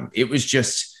bottom. It was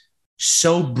just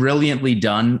so brilliantly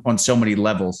done on so many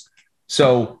levels.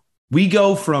 So we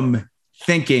go from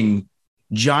thinking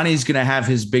Johnny's going to have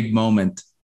his big moment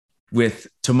with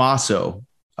Tommaso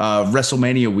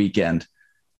WrestleMania weekend,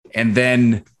 and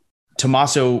then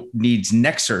Tommaso needs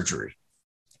neck surgery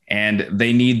and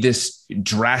they need this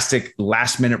drastic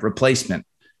last minute replacement.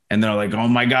 And they're like, oh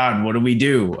my God, what do we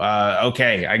do?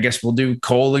 Okay, I guess we'll do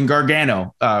Cole and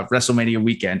Gargano WrestleMania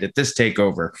weekend at this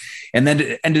takeover. And then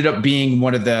it ended up being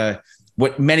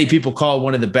what many people call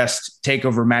one of the best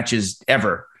takeover matches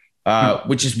ever,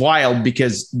 which is wild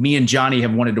because me and Johnny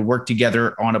have wanted to work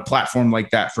together on a platform like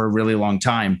that for a really long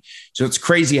time. So it's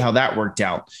crazy how that worked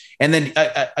out. And then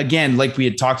again, like we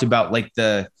had talked about, like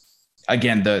the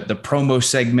promo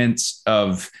segments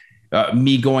of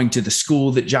me going to the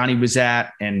school that Johnny was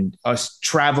at and us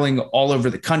traveling all over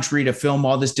the country to film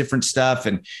all this different stuff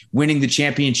and winning the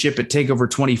championship at TakeOver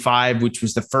 25, which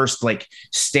was the first like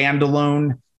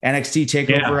standalone NXT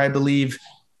takeover, I believe,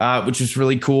 which was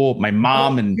really cool. My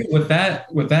mom and with that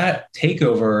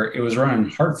takeover, it was run in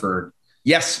Hartford.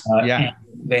 Yes. Yeah.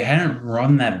 They hadn't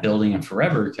run that building in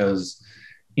forever because,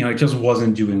 it just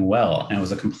wasn't doing well. And it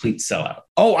was a complete sellout.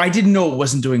 Oh, I didn't know it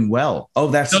wasn't doing well. Oh,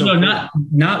 that's cool.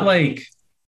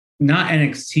 not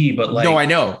NXT, but like, no, I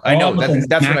know.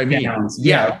 That's what I mean.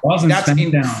 Yeah. That's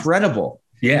incredible.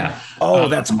 Yeah. Oh,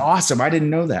 that's awesome. I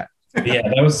didn't know that. Yeah,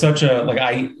 that was such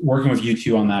a working with you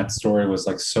two on that story was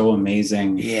like so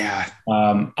amazing. Yeah.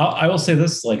 I will say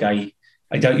this, like I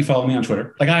doubt you follow me on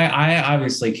Twitter. Like I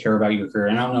obviously care about your career,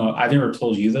 and I don't know, I've never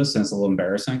told you this, and it's a little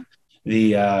embarrassing.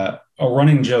 A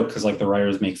running joke, because like the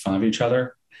writers make fun of each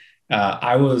other.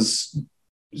 I was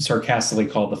sarcastically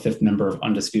called the fifth member of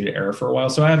Undisputed Era for a while,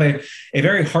 so I have a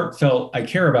very heartfelt. I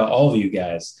care about all of you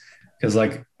guys. Because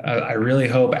like I really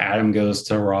hope Adam goes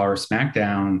to Raw or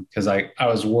SmackDown, because I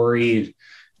was worried.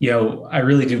 I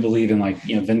really do believe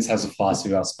in Vince has a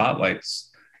philosophy about spotlights.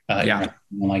 And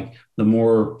like the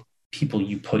more people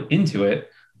you put into it,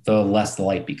 the less the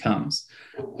light becomes.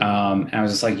 And I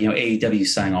was just like, AEW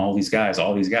signing all these guys.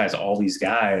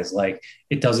 Like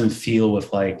it doesn't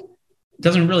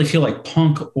really feel like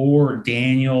Punk or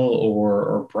Daniel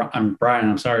or Brian.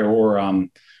 I'm sorry,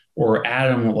 or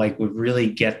Adam would really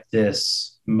get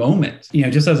this moment,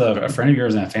 just as a friend of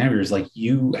yours and a fan of yours, like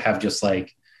you have just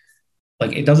like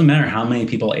it doesn't matter how many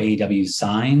people AEW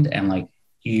signed, and like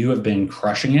you have been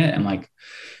crushing it, and like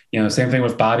same thing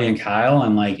with Bobby and Kyle.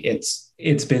 And like,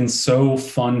 it's been so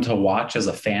fun to watch as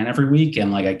a fan every week.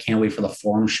 And like, I can't wait for the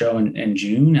forum show in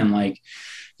June. And like,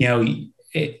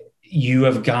 you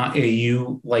have got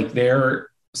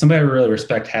somebody I really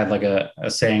respect had like a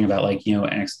saying about like,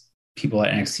 people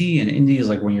at NXT and Indies,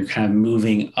 like when you're kind of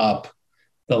moving up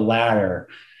the ladder,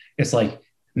 it's like,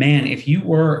 man, if you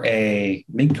were a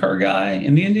mid-card guy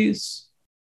in the Indies,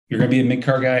 you're going to be a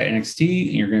mid-card guy at NXT,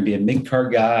 and you're going to be a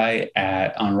mid-card guy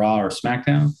on Raw or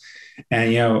SmackDown.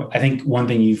 And, I think one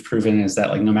thing you've proven is that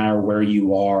like, no matter where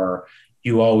you are,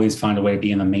 you always find a way to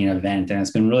be in the main event. And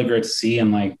it's been really great to see.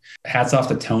 And like, hats off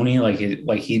to Tony. Like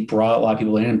he brought a lot of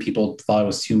people in and people thought it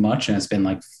was too much. And it's been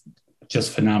like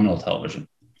just phenomenal television.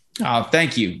 Oh,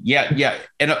 thank you. Yeah.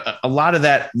 And a lot of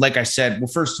that, like I said, well,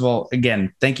 first of all,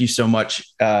 again, thank you so much.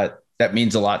 That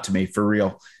means a lot to me, for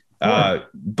real. Sure.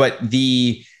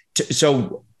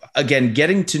 So again,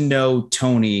 getting to know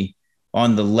Tony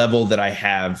on the level that I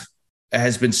have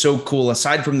has been so cool.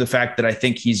 Aside from the fact that I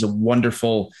think he's a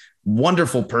wonderful,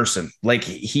 wonderful person. Like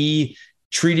he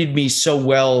treated me so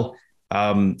well.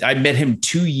 I met him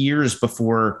 2 years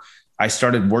before I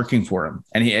started working for him,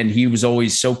 and he was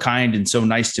always so kind and so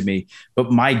nice to me.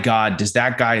 But my God, does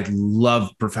that guy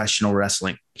love professional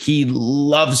wrestling? He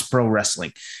loves pro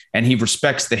wrestling, and he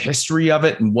respects the history of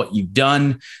it and what you've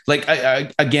done. Like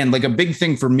again, like a big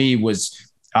thing for me was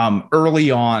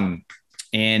early on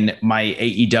in my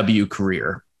AEW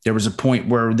career, there was a point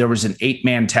where there was an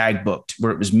 8-man tag booked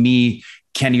where it was me,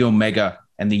 Kenny Omega,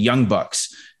 and the Young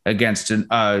Bucks against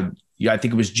I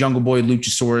think it was Jungle Boy,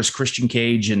 Luchasaurus, Christian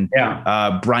Cage, and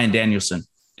Bryan Danielson.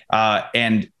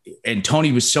 And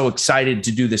Tony was so excited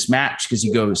to do this match because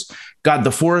he goes, God,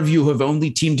 the four of you have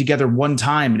only teamed together one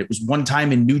time. And it was one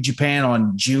time in New Japan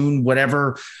on June,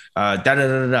 whatever, And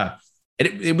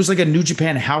it was like a New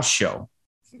Japan house show.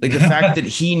 Like the fact that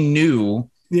he knew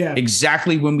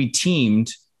exactly when we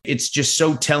teamed, it's just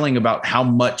so telling about how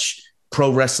much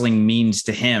pro wrestling means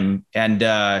to him. And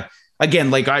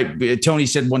again, like Tony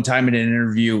said one time in an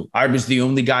interview, I was the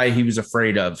only guy he was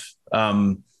afraid of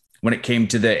when it came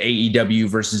to the AEW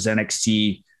versus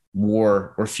NXT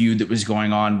war or feud that was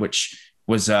going on, which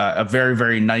was a very,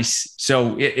 very nice.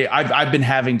 So I've been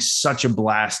having such a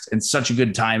blast and such a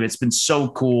good time. It's been so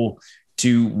cool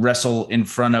to wrestle in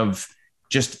front of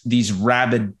just these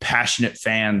rabid, passionate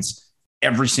fans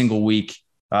every single week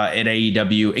at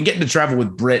AEW, and getting to travel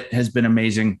with Britt has been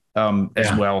amazing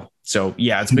as well. So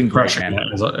yeah, it's been great, man.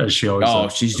 As she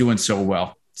always she's doing so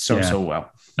well. So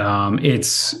well.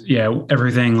 It's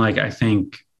everything. Like I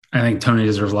think Tony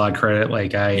deserves a lot of credit.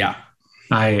 Like I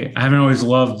haven't always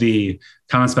loved the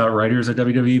comments about writers at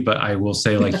WWE, but I will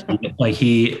say like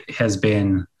he has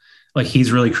been like,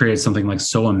 he's really created something like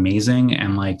so amazing.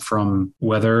 And like from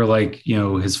whether like,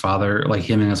 his father, like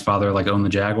him and his father, like own the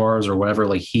Jaguars or whatever,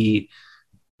 like a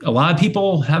lot of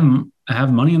people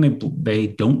have money and they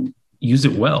don't use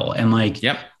it well. And like,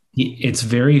 it's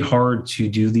very hard to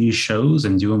do these shows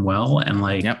and do them well. And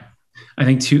like, I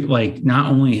think too, like not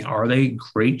only are they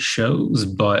great shows,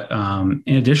 but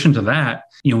in addition to that,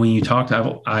 when you talk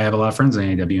to, I have a lot of friends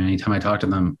in AEW. Anytime I talk to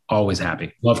them, always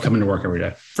happy. Love coming to work every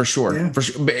day. For sure.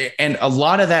 And a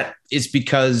lot of that is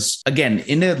because, again,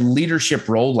 in a leadership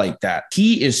role like that,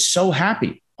 he is so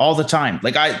happy all the time.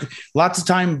 Like lots of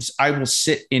times I will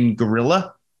sit in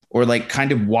Gorilla or like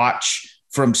kind of watch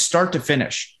from start to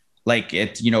finish. Like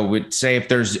would say if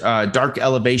there's dark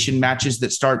elevation matches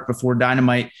that start before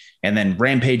Dynamite and then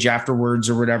Rampage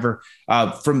afterwards or whatever,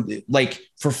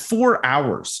 for 4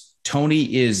 hours,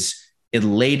 Tony is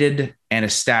elated and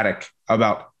ecstatic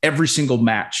about every single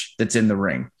match that's in the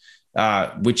ring,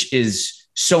 which is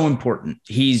so important.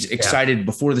 He's excited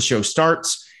before the show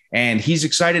starts and he's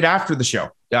excited after the show.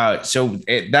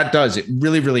 It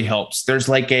really, really helps. There's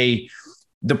like the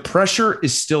pressure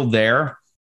is still there,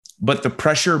 but the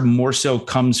pressure more so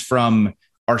comes from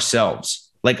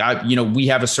ourselves. Like we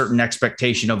have a certain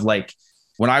expectation of like,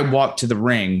 when I walk to the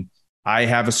ring, I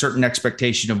have a certain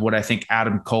expectation of what I think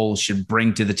Adam Cole should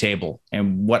bring to the table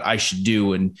and what I should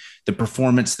do and the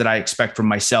performance that I expect from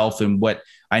myself and what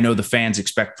I know the fans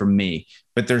expect from me.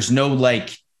 But there's no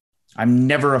I'm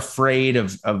never afraid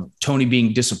of Tony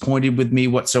being disappointed with me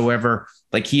whatsoever.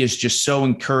 Like he is just so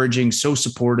encouraging, so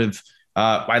supportive.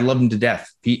 I love him to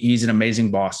death. He's an amazing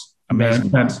boss.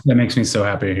 That makes me so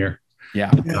happy to hear.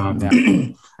 Yeah.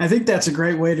 I think that's a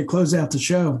great way to close out the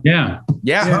show. Yeah.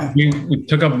 We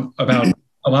took up about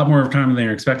a lot more time than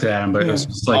you expected, Adam, but it was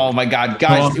just like, oh my God,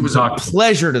 guys, it was a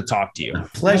pleasure to talk to you.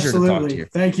 Pleasure to talk to you.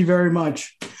 Thank you very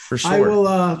much. For sure. I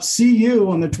will see you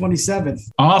on the 27th.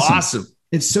 Awesome.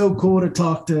 It's so cool to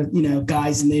talk to,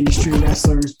 guys in the industry,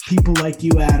 wrestlers, people like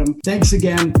you, Adam. Thanks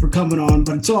again for coming on,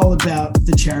 but it's all about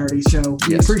the charity. So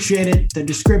we appreciate it. The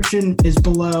description is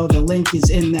below. The link is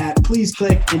in that. Please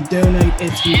click and donate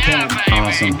if you can.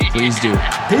 Awesome. Please do.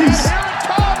 Peace.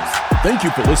 Thank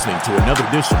you for listening to another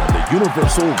edition of the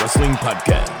Universal Wrestling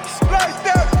Podcast. Light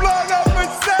that blood up and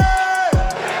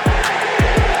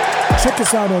say! Check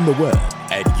us out on the web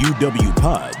at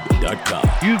uwpod.com.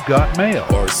 You got mail.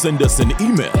 Or send us an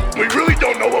email. We really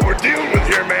don't know what we're dealing with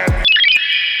here, man.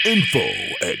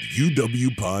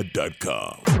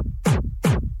 info@uwpod.com.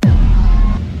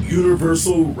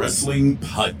 Universal Wrestling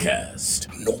Podcast.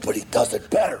 Nobody does it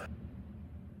better.